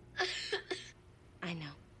girl. I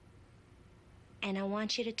know. And I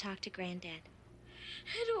want you to talk to Granddad.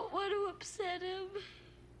 I don't want to upset him.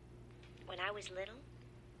 When I was little,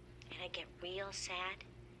 and I'd get real sad,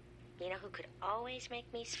 you know who could always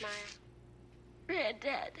make me smile?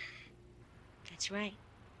 Granddad. That's right.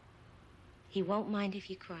 He won't mind if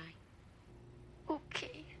you cry.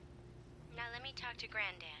 Okay. Now let me talk to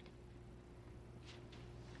Granddad.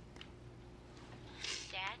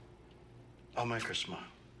 Dad? I'll make her smile.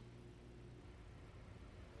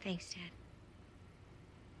 Thanks, Dad.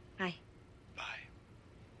 Bye. Bye.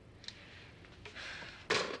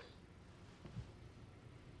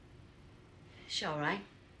 She all right?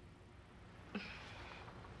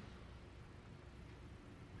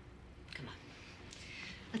 Come on.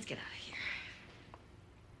 Let's get out of here.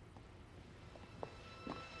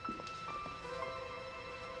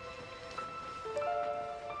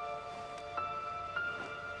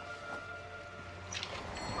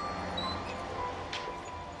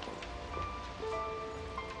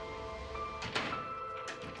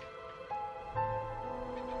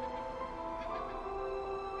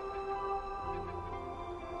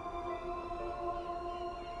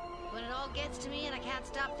 When it all gets to me and I can't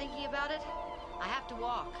stop thinking about it, I have to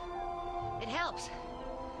walk. It helps.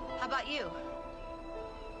 How about you?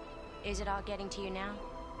 Is it all getting to you now?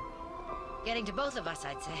 Getting to both of us,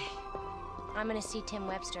 I'd say. I'm gonna see Tim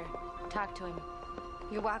Webster. Talk to him.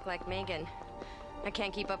 You walk like Megan. I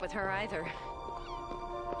can't keep up with her either.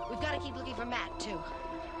 We've got to keep looking for Matt, too.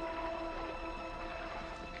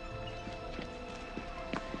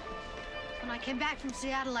 When I came back from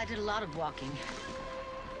Seattle, I did a lot of walking.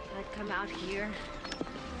 I'd come out here,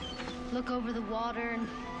 look over the water, and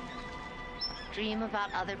dream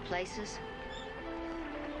about other places.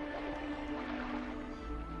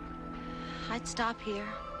 I'd stop here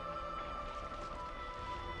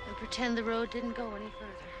and pretend the road didn't go any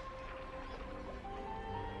further.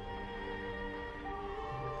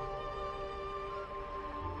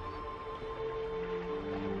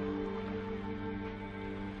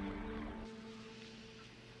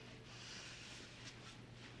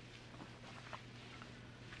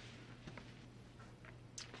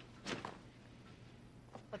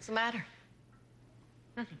 the matter?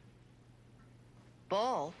 Nothing.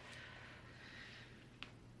 Ball?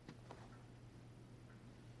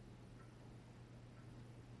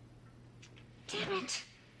 Damn it.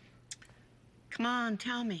 Come on,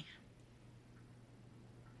 tell me.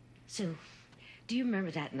 Sue, do you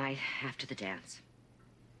remember that night after the dance?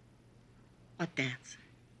 What dance?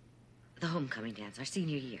 The homecoming dance, our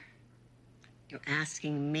senior year. You're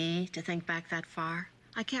asking me to think back that far?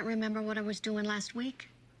 I can't remember what I was doing last week.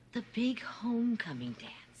 The big homecoming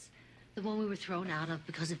dance. The one we were thrown out of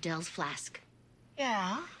because of Dell's flask.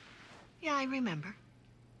 Yeah. Yeah, I remember.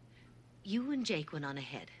 You and Jake went on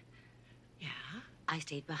ahead. Yeah? I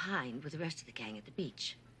stayed behind with the rest of the gang at the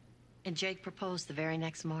beach. And Jake proposed the very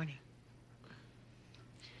next morning.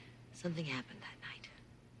 Something happened that night.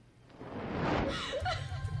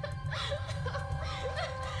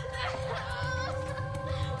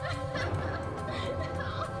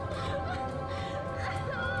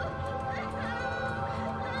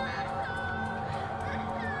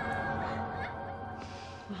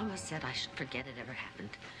 Mama said I should forget it ever happened.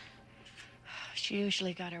 She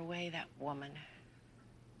usually got her way, that woman.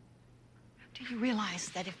 Do you realize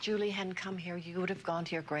that if Julie hadn't come here, you would have gone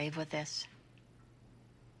to your grave with this?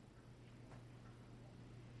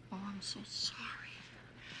 Oh, I'm so sorry.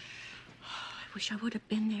 I wish I would have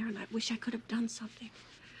been there, and I wish I could have done something.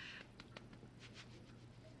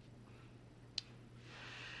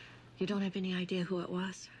 You don't have any idea who it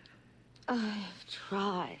was? I've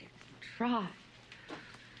tried.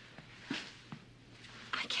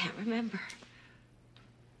 I can't remember.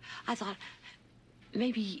 I thought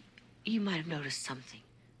maybe you might have noticed something.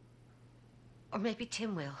 Or maybe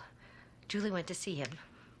Tim will. Julie went to see him.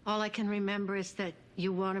 All I can remember is that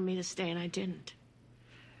you wanted me to stay and I didn't.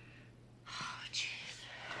 Oh, jeez.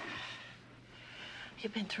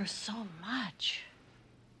 You've been through so much.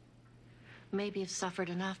 Maybe you've suffered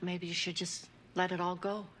enough. Maybe you should just let it all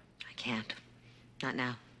go. I can't. Not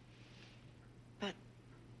now. But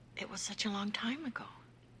it was such a long time ago.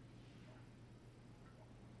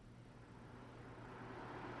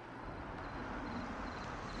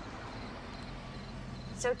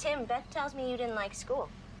 So, Tim, Beth tells me you didn't like school.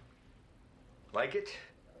 Like it?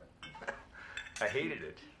 I hated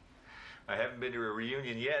it. I haven't been to a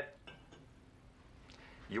reunion yet.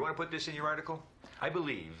 You want to put this in your article? I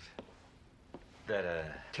believe that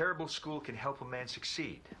a terrible school can help a man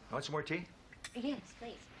succeed. Want some more tea? Yes,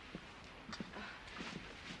 please.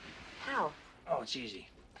 How? Oh, it's easy.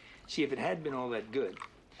 See, if it had been all that good,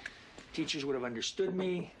 teachers would have understood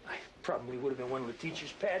me. I probably would have been one of the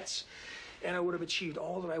teachers' pets. And I would have achieved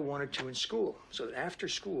all that I wanted to in school. So that after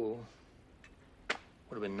school,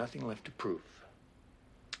 would have been nothing left to prove.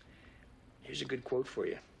 Here's a good quote for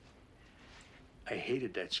you. I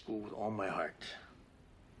hated that school with all my heart.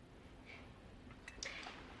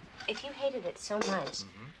 If you hated it so much,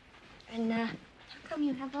 and how come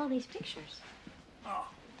you have all these pictures? Oh,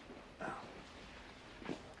 wow.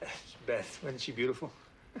 Beth, wasn't she beautiful?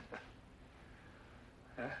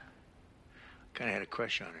 Huh? Kind of had a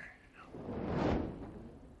crush on her.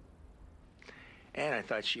 And I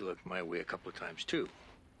thought she looked my way a couple of times, too.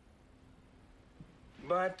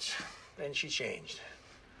 But then she changed.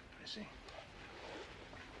 I see.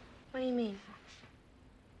 What do you mean?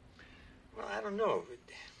 Well, I don't know.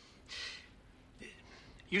 It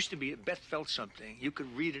used to be Beth felt something. You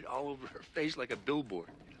could read it all over her face like a billboard.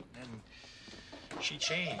 And she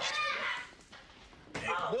changed.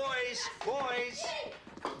 Hey, boys!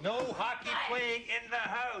 No hockey playing in the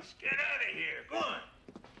house. Get out of here. Go on.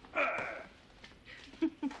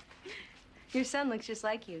 Your son looks just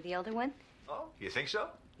like you, the elder one. Oh, you think so?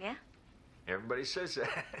 Yeah. Everybody says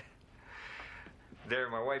that. They're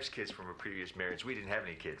my wife's kids from a previous marriage. We didn't have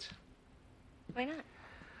any kids. Why not?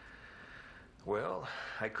 Well,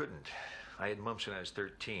 I couldn't. I had mumps when I was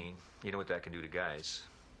 13. You know what that can do to guys.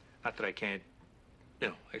 Not that I can't,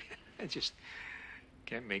 I just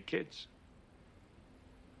can't make kids.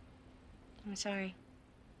 I'm sorry.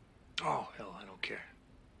 Oh, hell, I don't care.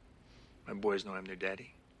 My boys know I'm their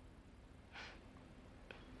daddy.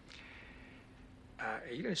 Are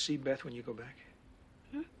you going to see Beth when you go back?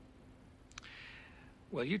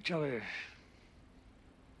 Well, you tell her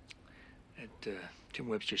that Tim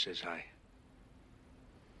Webster says hi.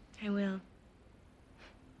 I will.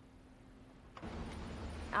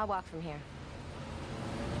 I'll walk from here.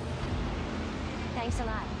 Thanks a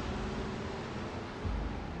lot.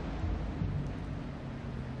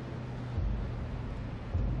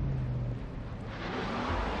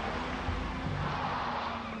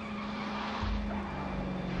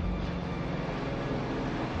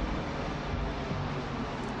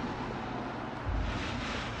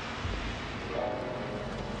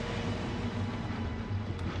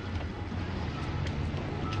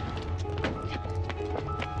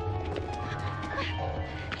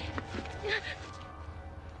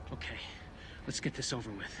 Let's get this over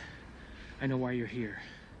with. I know why you're here.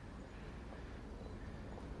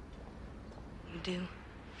 You do?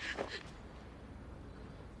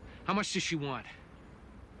 How much does she want?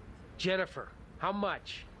 Jennifer, how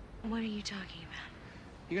much? What are you talking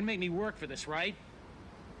about? You're gonna make me work for this, right?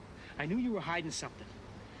 I knew you were hiding something,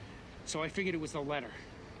 so I figured it was the letter.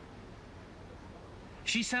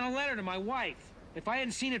 She sent a letter to my wife. If I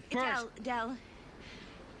hadn't seen it first... Del,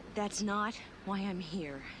 that's not why I'm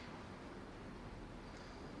here.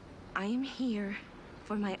 I am here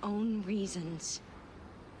for my own reasons.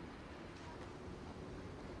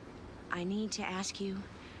 I need to ask you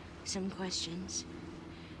some questions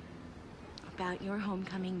about your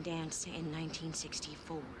homecoming dance in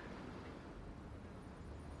 1964.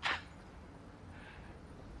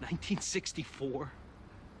 1964?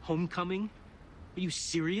 Homecoming? Are you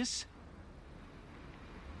serious?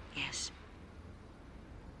 Yes.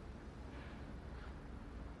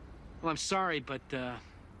 Well, I'm sorry, but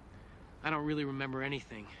I don't really remember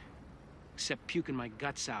anything except puking my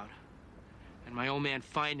guts out and my old man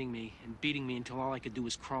finding me and beating me until all I could do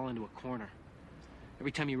was crawl into a corner.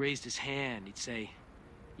 Every time he raised his hand, he'd say,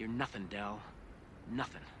 "You're nothing, Del.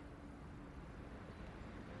 Nothing."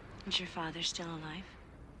 Is your father still alive?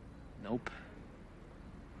 Nope.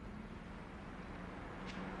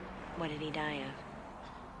 What did he die of?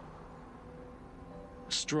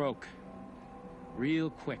 A stroke.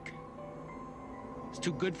 Real quick. It's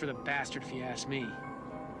too good for the bastard, if you ask me.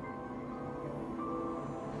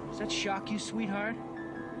 Does that shock you, sweetheart?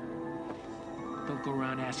 Don't go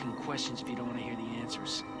around asking questions if you don't want to hear the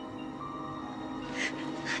answers.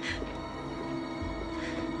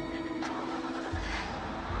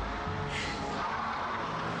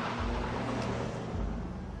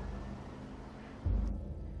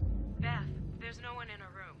 Beth, there's no one in her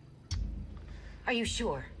room. Are you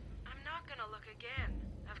sure? I'm not gonna look again.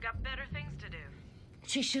 I've got better things to do.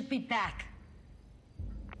 She should be back.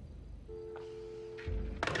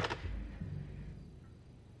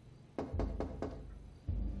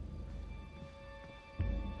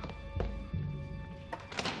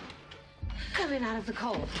 Coming out of the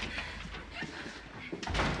cold.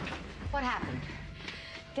 What happened?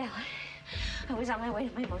 Del, I was on my way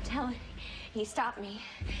to my motel. He stopped me.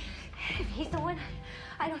 If he's the one,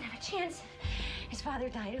 I don't have a chance. His father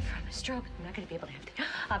died from a stroke. I'm not going to be able to have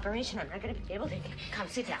the operation. I'm not going to be able to... Come,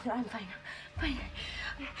 sit down. I'm fine. Fine.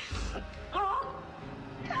 Oh!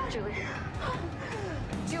 Julie.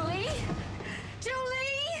 Julie?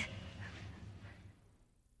 Julie!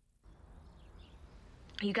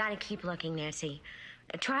 You gotta keep looking, Nancy.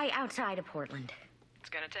 Try outside of Portland. It's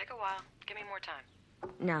gonna take a while. Give me more time.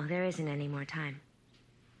 No, there isn't any more time.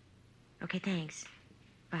 Okay, thanks.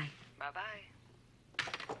 Bye. Bye-bye.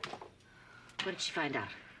 What did she find out?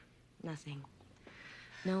 Nothing.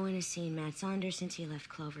 No one has seen Matt Saunders since he left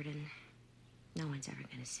Cloverton. No one's ever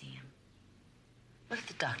gonna see him. What did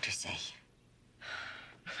the doctor say?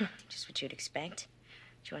 Just what you'd expect.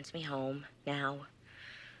 She wants me home, now.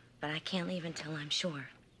 But I can't leave until I'm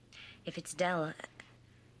sure. If it's Della...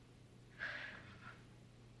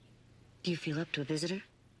 Do you feel up to a visitor?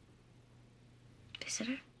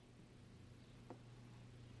 Visitor?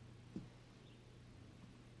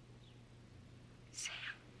 Sam.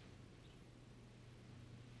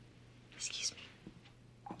 Excuse me.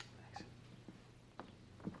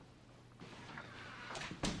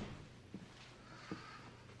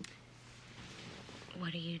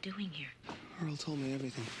 What are you doing here? Earl told me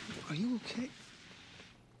everything. Are you okay?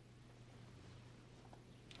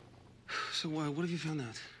 So, what have you found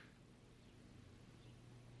out?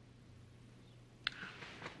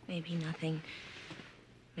 Maybe nothing.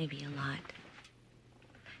 Maybe a lot.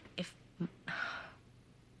 If... What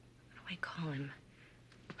do I call him?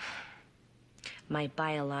 My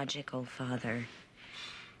biological father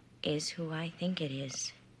is who I think it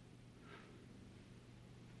is.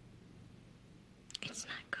 It's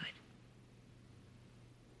not good.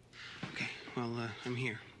 Okay, well, I'm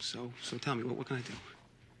here. So tell me, what can I do?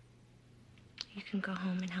 You can go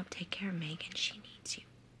home and help take care of Megan. She needs you.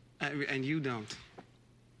 And you don't.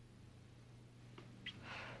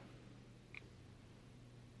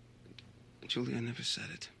 Julie, I never said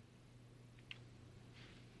it.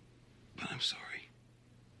 But I'm sorry.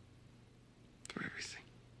 For everything.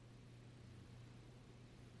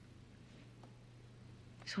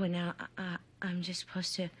 So now I'm just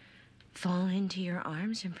supposed to fall into your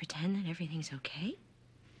arms and pretend that everything's okay?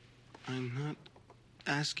 I'm not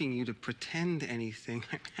asking you to pretend anything.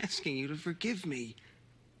 I'm asking you to forgive me.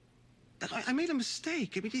 I made a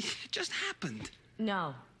mistake. I mean, it just happened.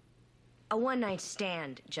 No. A one-night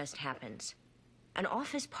stand just happens. An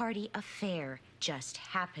office party affair just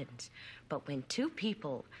happens. But when two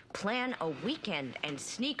people plan a weekend and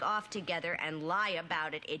sneak off together and lie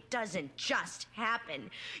about it, it doesn't just happen.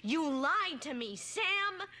 You lied to me,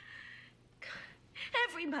 Sam.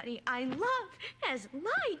 Everybody I love has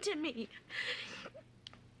lied to me.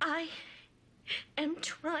 I am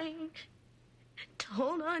trying to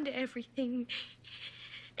hold on to everything,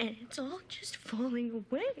 and it's all just falling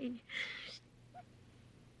away.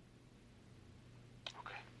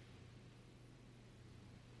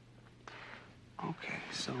 Okay,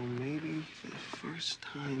 so maybe for the first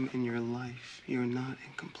time in your life, you're not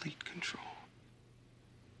in complete control.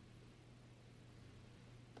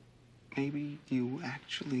 Maybe you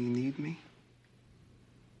actually need me.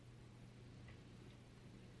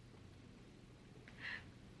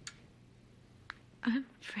 I'm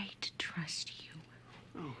afraid to trust you.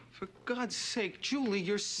 Oh, for God's sake, Julie,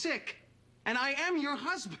 you're sick. And I am your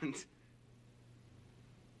husband.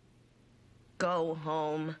 Go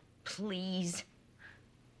home, please.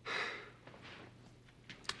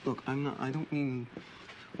 Look, I don't mean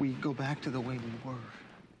we go back to the way we were.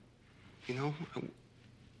 You know?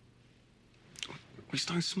 We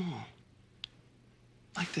start small.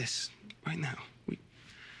 Like this, right now.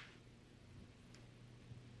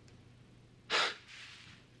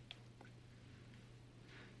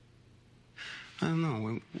 I don't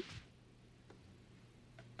know.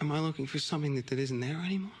 Am I looking for something that isn't there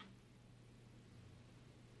anymore?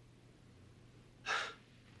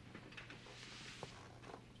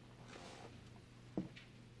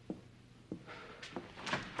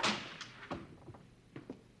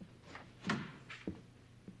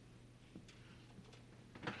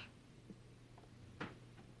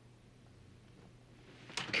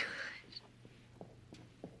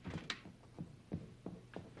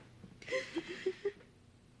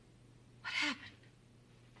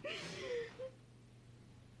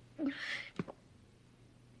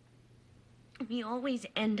 We always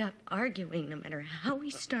end up arguing no matter how we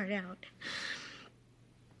start out.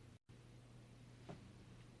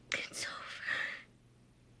 It's over.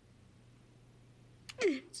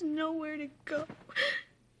 There's nowhere to go.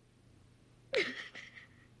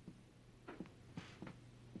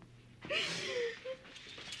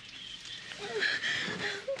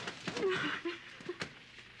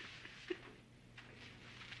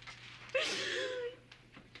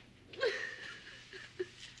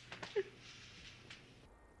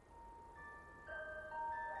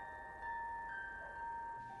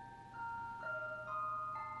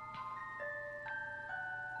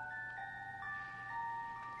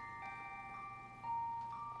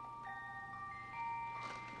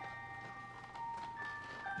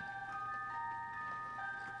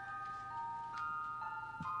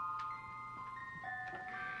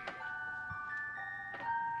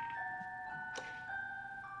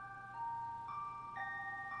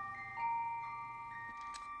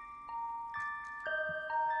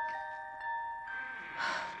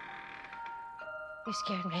 You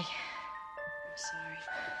scared me. I'm sorry.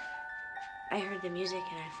 I heard the music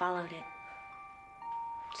and I followed it.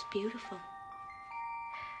 It's beautiful.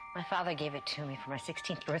 My father gave it to me for my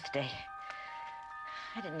 16th birthday.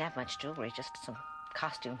 I didn't have much jewelry, just some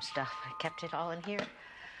costume stuff. I kept it all in here.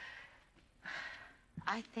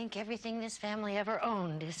 I think everything this family ever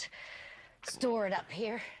owned is stored up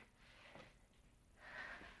here.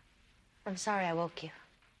 I'm sorry I woke you.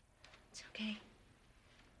 It's okay.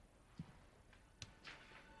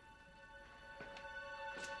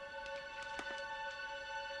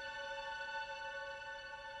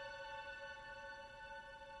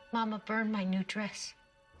 Mama burned my new dress.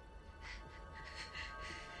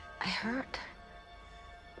 I heard.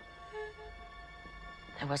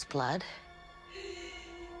 There was blood.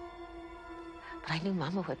 But I knew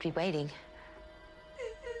Mama would be waiting.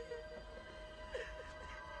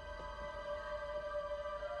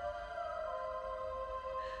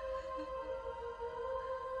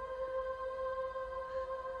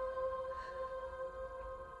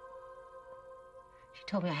 She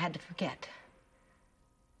told me I had to forget.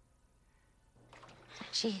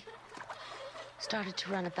 She started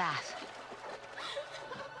to run a bath.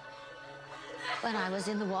 When I was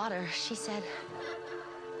in the water, she said,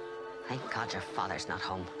 "Thank God your father's not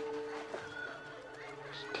home."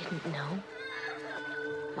 He didn't know.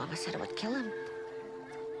 Mama said it would kill him.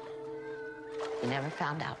 He never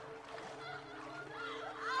found out.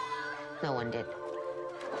 No one did.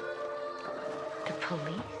 The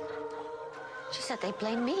police? She said they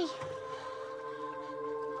blamed me.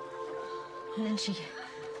 And then she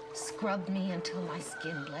scrubbed me until my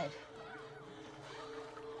skin bled.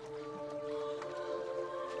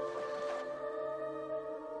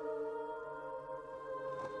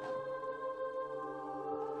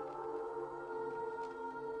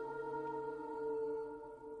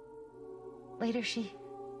 Later, she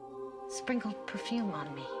sprinkled perfume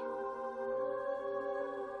on me.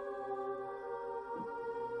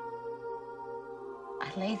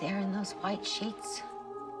 I lay there in those white sheets,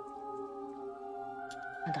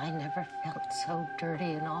 and I never felt so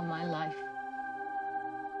dirty in all my life.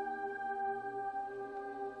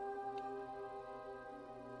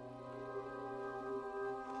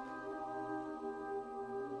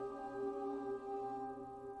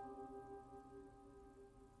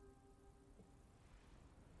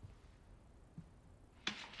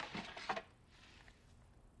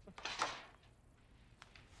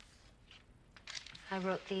 I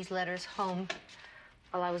wrote these letters home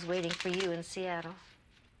while I was waiting for you in Seattle.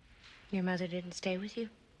 Your mother didn't stay with you?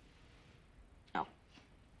 No.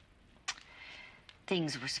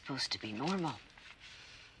 Things were supposed to be normal.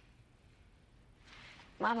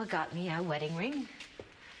 Mama got me a wedding ring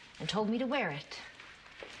and told me to wear it.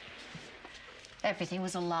 Everything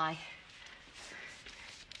was a lie.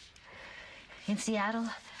 In Seattle,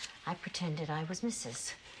 I pretended I was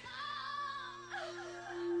Mrs.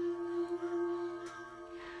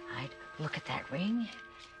 I'd look at that ring,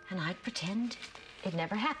 and I'd pretend it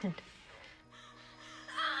never happened.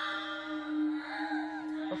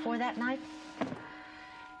 Before that night,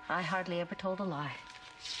 I hardly ever told a lie.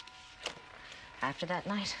 After that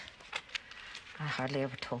night, I hardly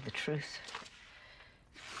ever told the truth.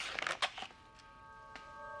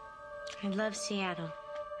 I love Seattle.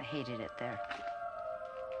 I hated it there.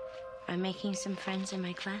 I'm making some friends in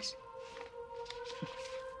my class.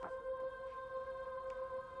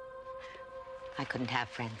 I couldn't have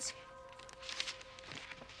friends.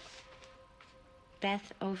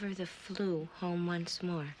 Beth over the flu, home once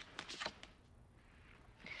more.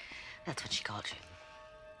 That's what she called you.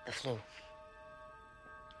 The flu.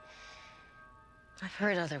 I've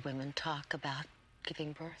heard other women talk about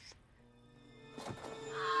giving birth.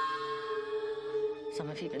 Some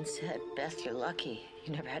have even said, Beth, you're lucky.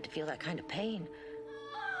 You never had to feel that kind of pain.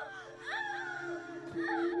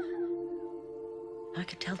 I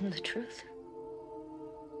could tell them the truth.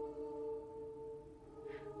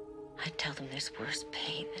 I'd tell them there's worse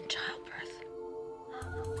pain than childbirth.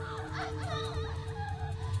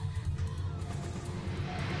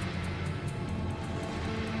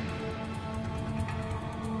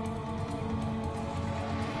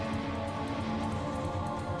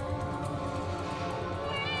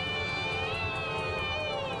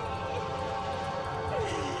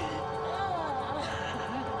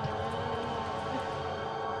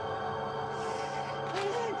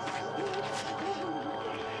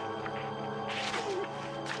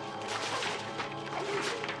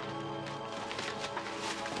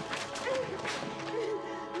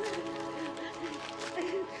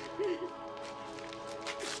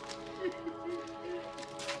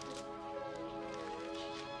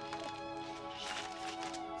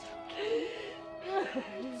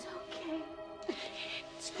 It's okay.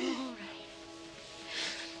 It's all right.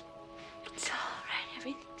 It's all right.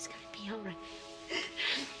 Everything's gonna be all right.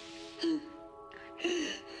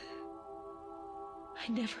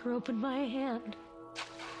 I never opened my hand.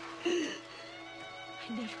 I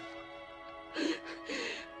never.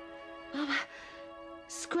 Mama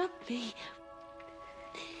scrubbed me,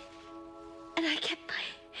 and I kept my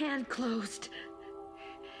hand closed.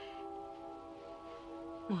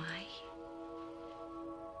 Why?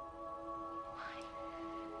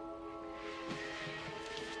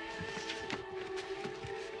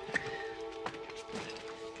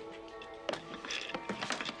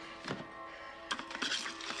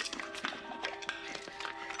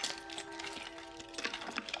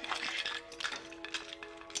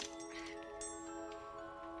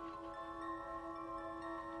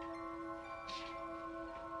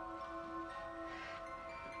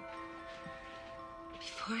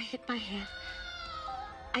 Before I hit my head,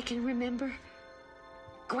 I can remember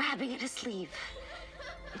grabbing at a sleeve.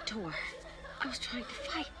 It tore. I was trying to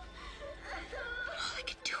fight, but all I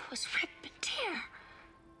could do was rip and tear.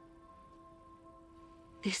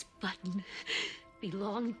 This button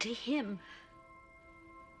belonged to him.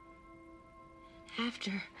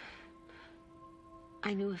 After,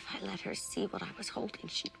 I knew if I let her see what I was holding,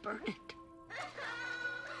 she'd burn it.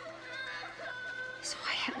 So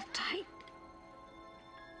I held tight.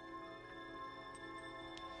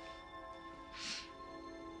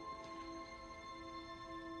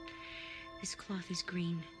 This cloth is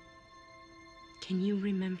green. Can you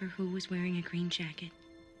remember who was wearing a green jacket?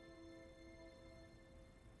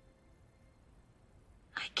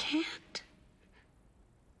 I can't.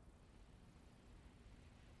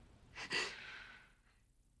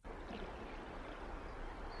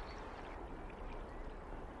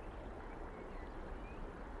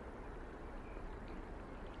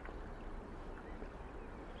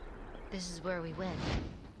 This is where we went.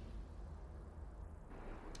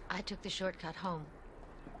 I took the shortcut home.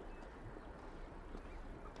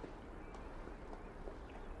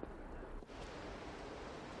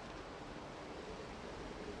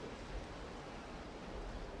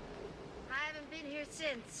 I haven't been here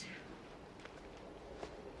since.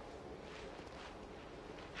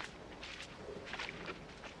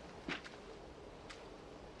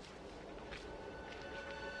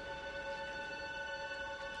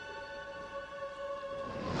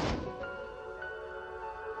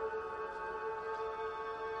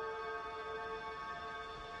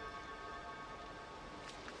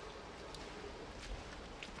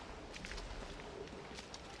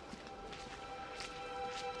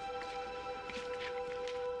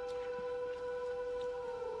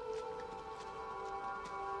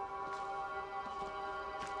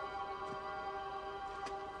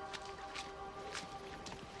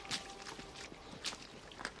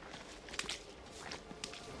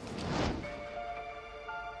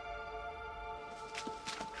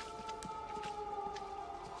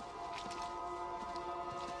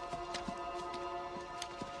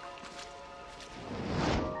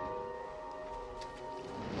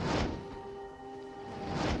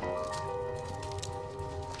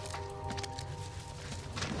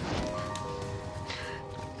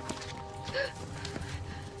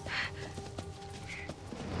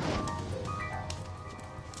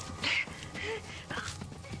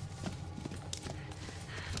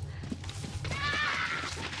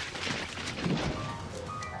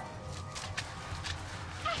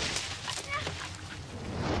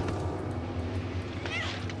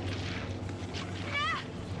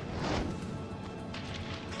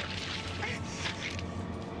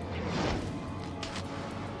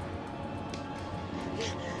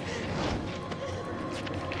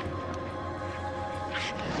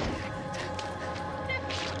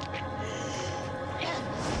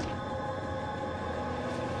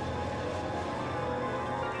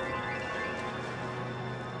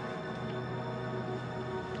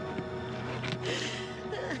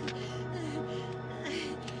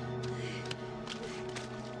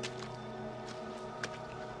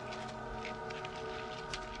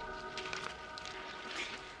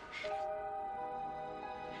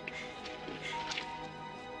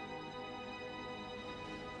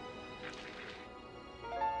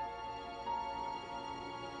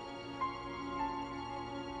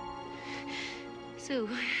 Sue.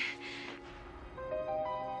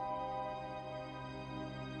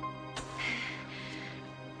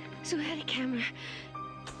 Sue had a camera.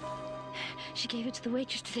 She gave it to the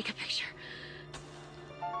waitress to take a picture.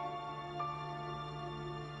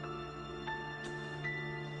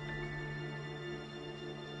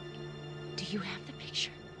 Do you have the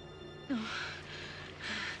picture? No.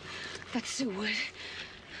 But Sue would.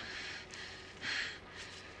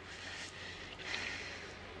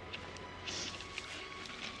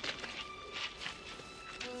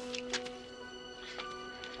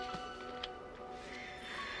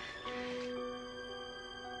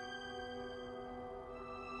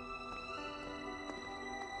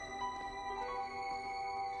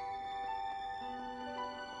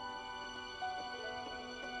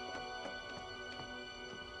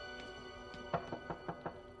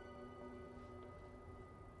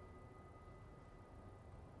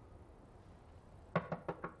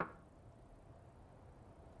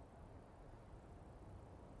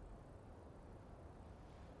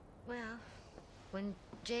 Well, when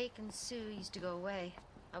Jake and Sue used to go away,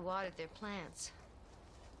 I watered their plants.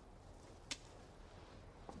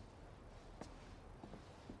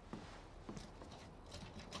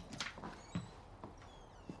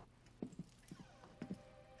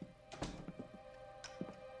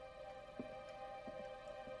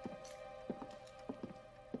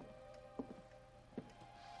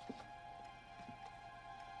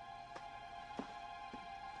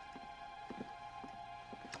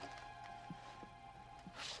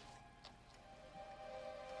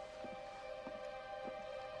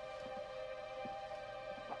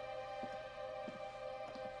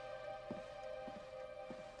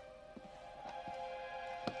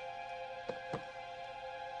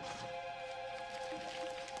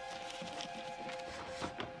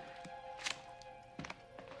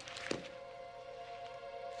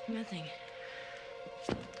 Nothing.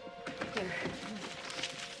 Here.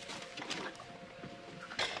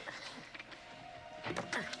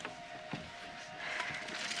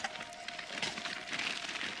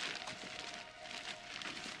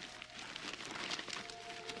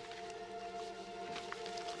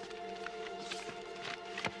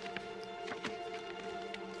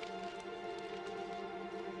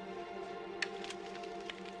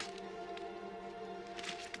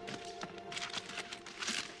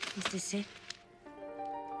 Is this it?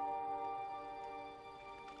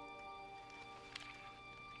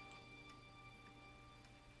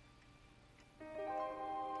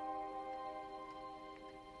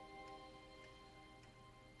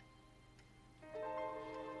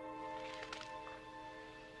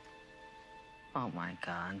 Oh, my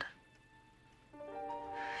God.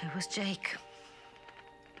 It was Jake.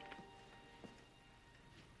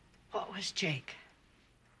 What was Jake?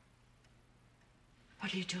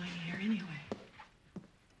 What are you doing here anyway?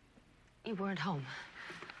 You weren't home.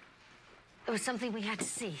 There was something we had to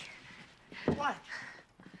see. What?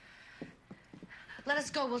 Let us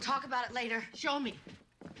go. We'll talk about it later. Show me.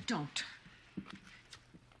 Don't.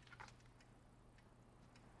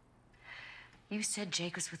 You said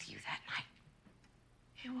Jake was with you that night.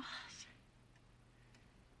 He was.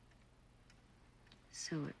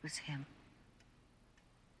 Sue, it was him.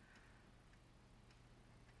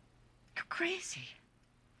 You're crazy.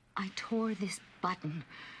 I tore this button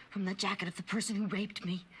from the jacket of the person who raped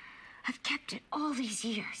me. I've kept it all these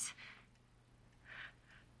years.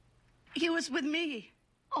 He was with me.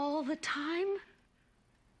 All the time?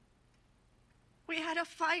 We had a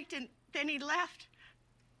fight and then he left.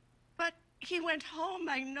 But he went home.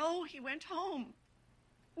 I know he went home.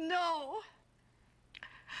 No.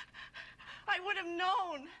 I would have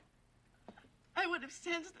known. I would have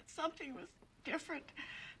sensed that something was different.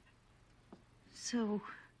 So...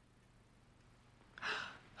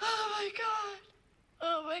 Oh, my God.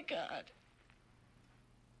 Oh, my God.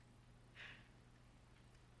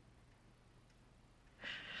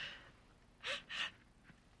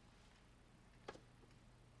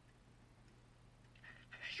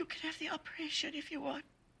 You can have the operation if you want.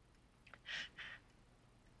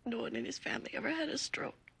 No one in his family ever had a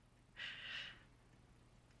stroke.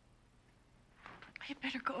 I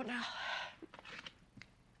better go now.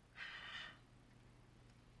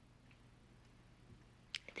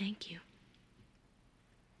 Thank you.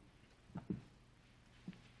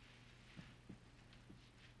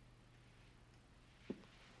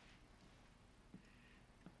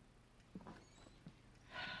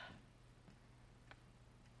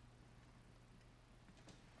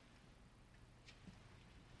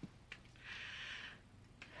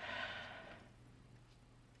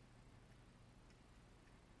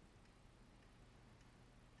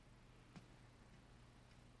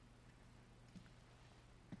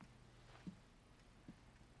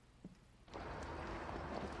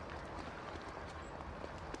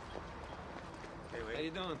 How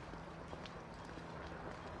you doing?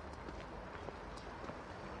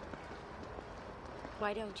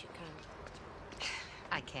 Why don't you come?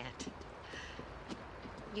 I can't.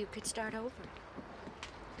 You could start over.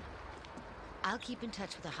 I'll keep in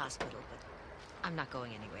touch with the hospital, but I'm not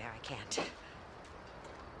going anywhere. I can't.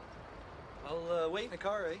 I'll wait in the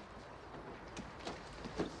car, eh?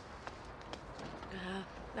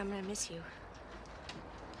 I'm gonna miss you.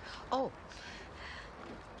 Oh.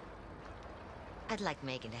 I'd like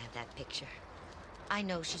Megan to have that picture. I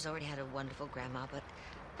know she's already had a wonderful grandma, but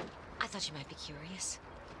I thought she might be curious.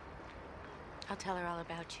 I'll tell her all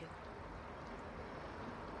about you.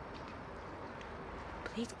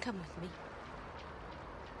 Please come with me.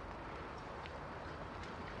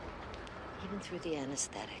 Even through the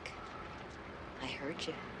anesthetic, I heard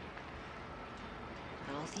you.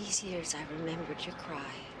 And all these years, I remembered your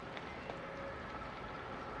cry.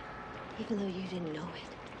 Even though you didn't know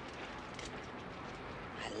it.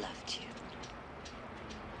 I loved you.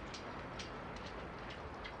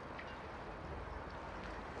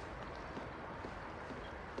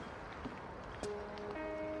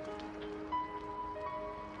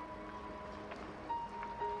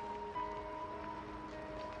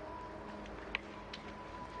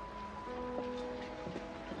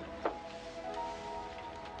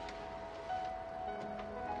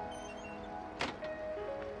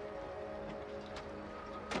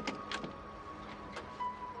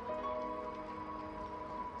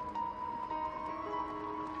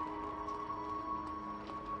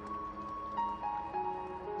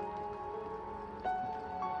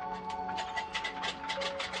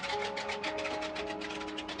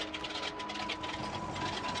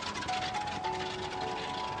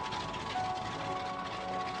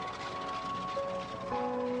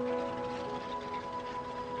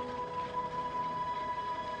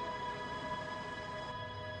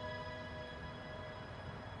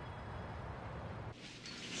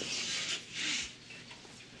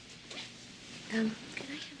 Can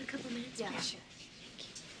I have a couple minutes? Yeah, sure.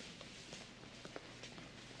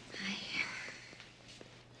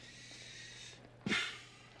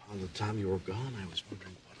 All the time you were gone, I was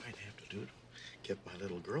wondering what I'd have to do to get my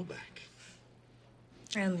little girl back.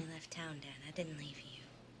 I only left town, Dad. I didn't leave you.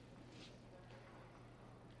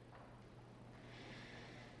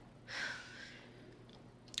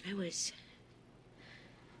 I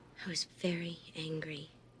was very angry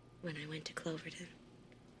when I went to Cloverton.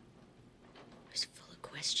 I was full of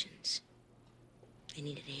questions. I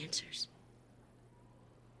needed answers.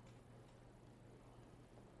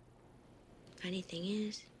 Funny thing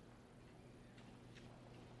is,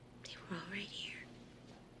 they were all right here.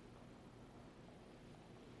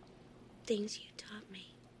 Things you taught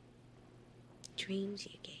me. Dreams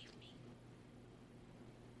you gave me.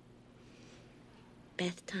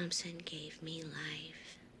 Beth Thompson gave me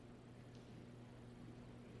life.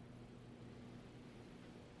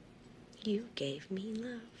 You gave me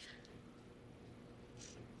love.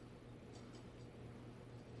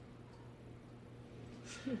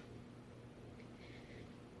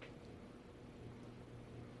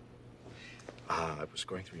 I was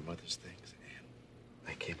going through your mother's things, and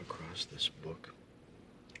I came across this book.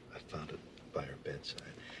 I found it by her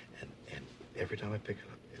bedside, and every time I pick it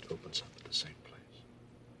up, it opens up at the same place.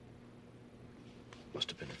 Must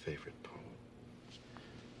have been a favorite poem.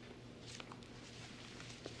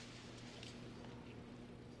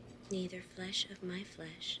 Neither flesh of my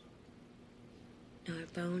flesh, nor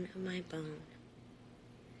bone of my bone,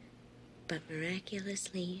 but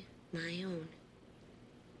miraculously my own.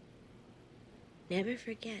 Never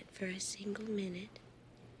forget for a single minute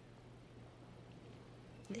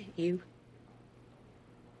that you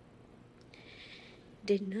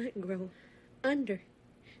did not grow under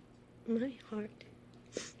my heart,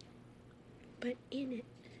 but in it.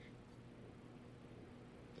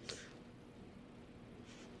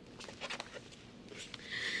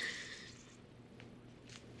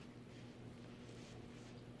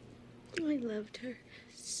 I loved her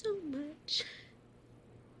so much.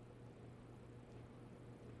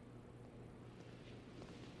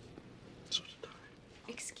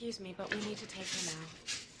 Excuse me, but we need to take him out.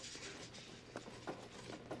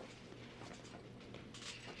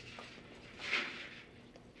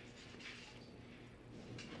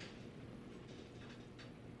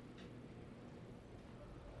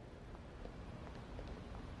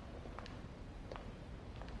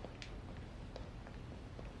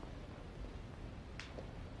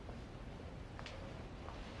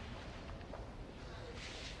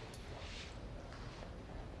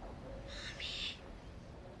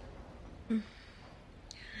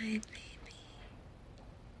 Hi, baby.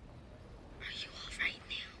 Are you all right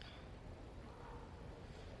now?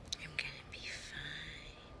 I'm gonna be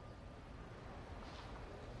fine.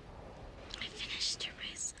 I finished your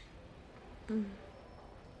bracelet.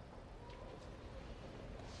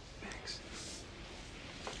 Max,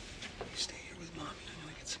 you stay here with Mommy. I'm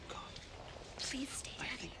gonna get some coffee. Please stay,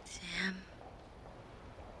 Daddy. Sam,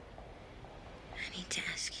 I need to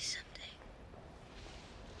ask you something.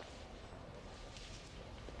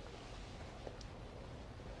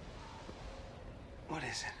 What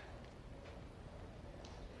is it?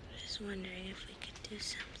 I was wondering if we could do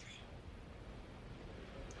something.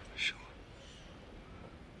 Sure.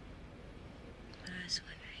 But I was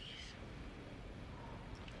wondering if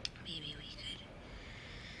maybe we could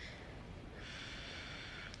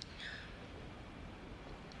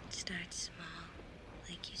start small,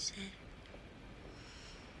 like you said.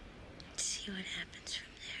 See what happens from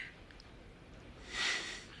there.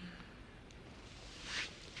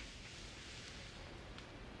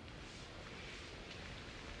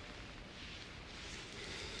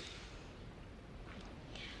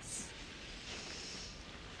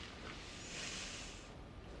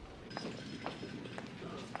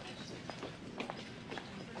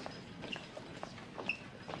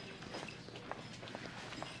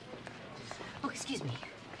 Oh, excuse me.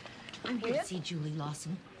 I'm here to see Julie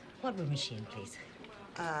Lawson. What room is she in, please?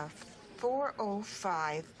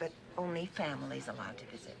 405, but only families allowed to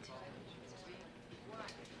visit.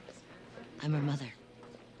 I'm her mother.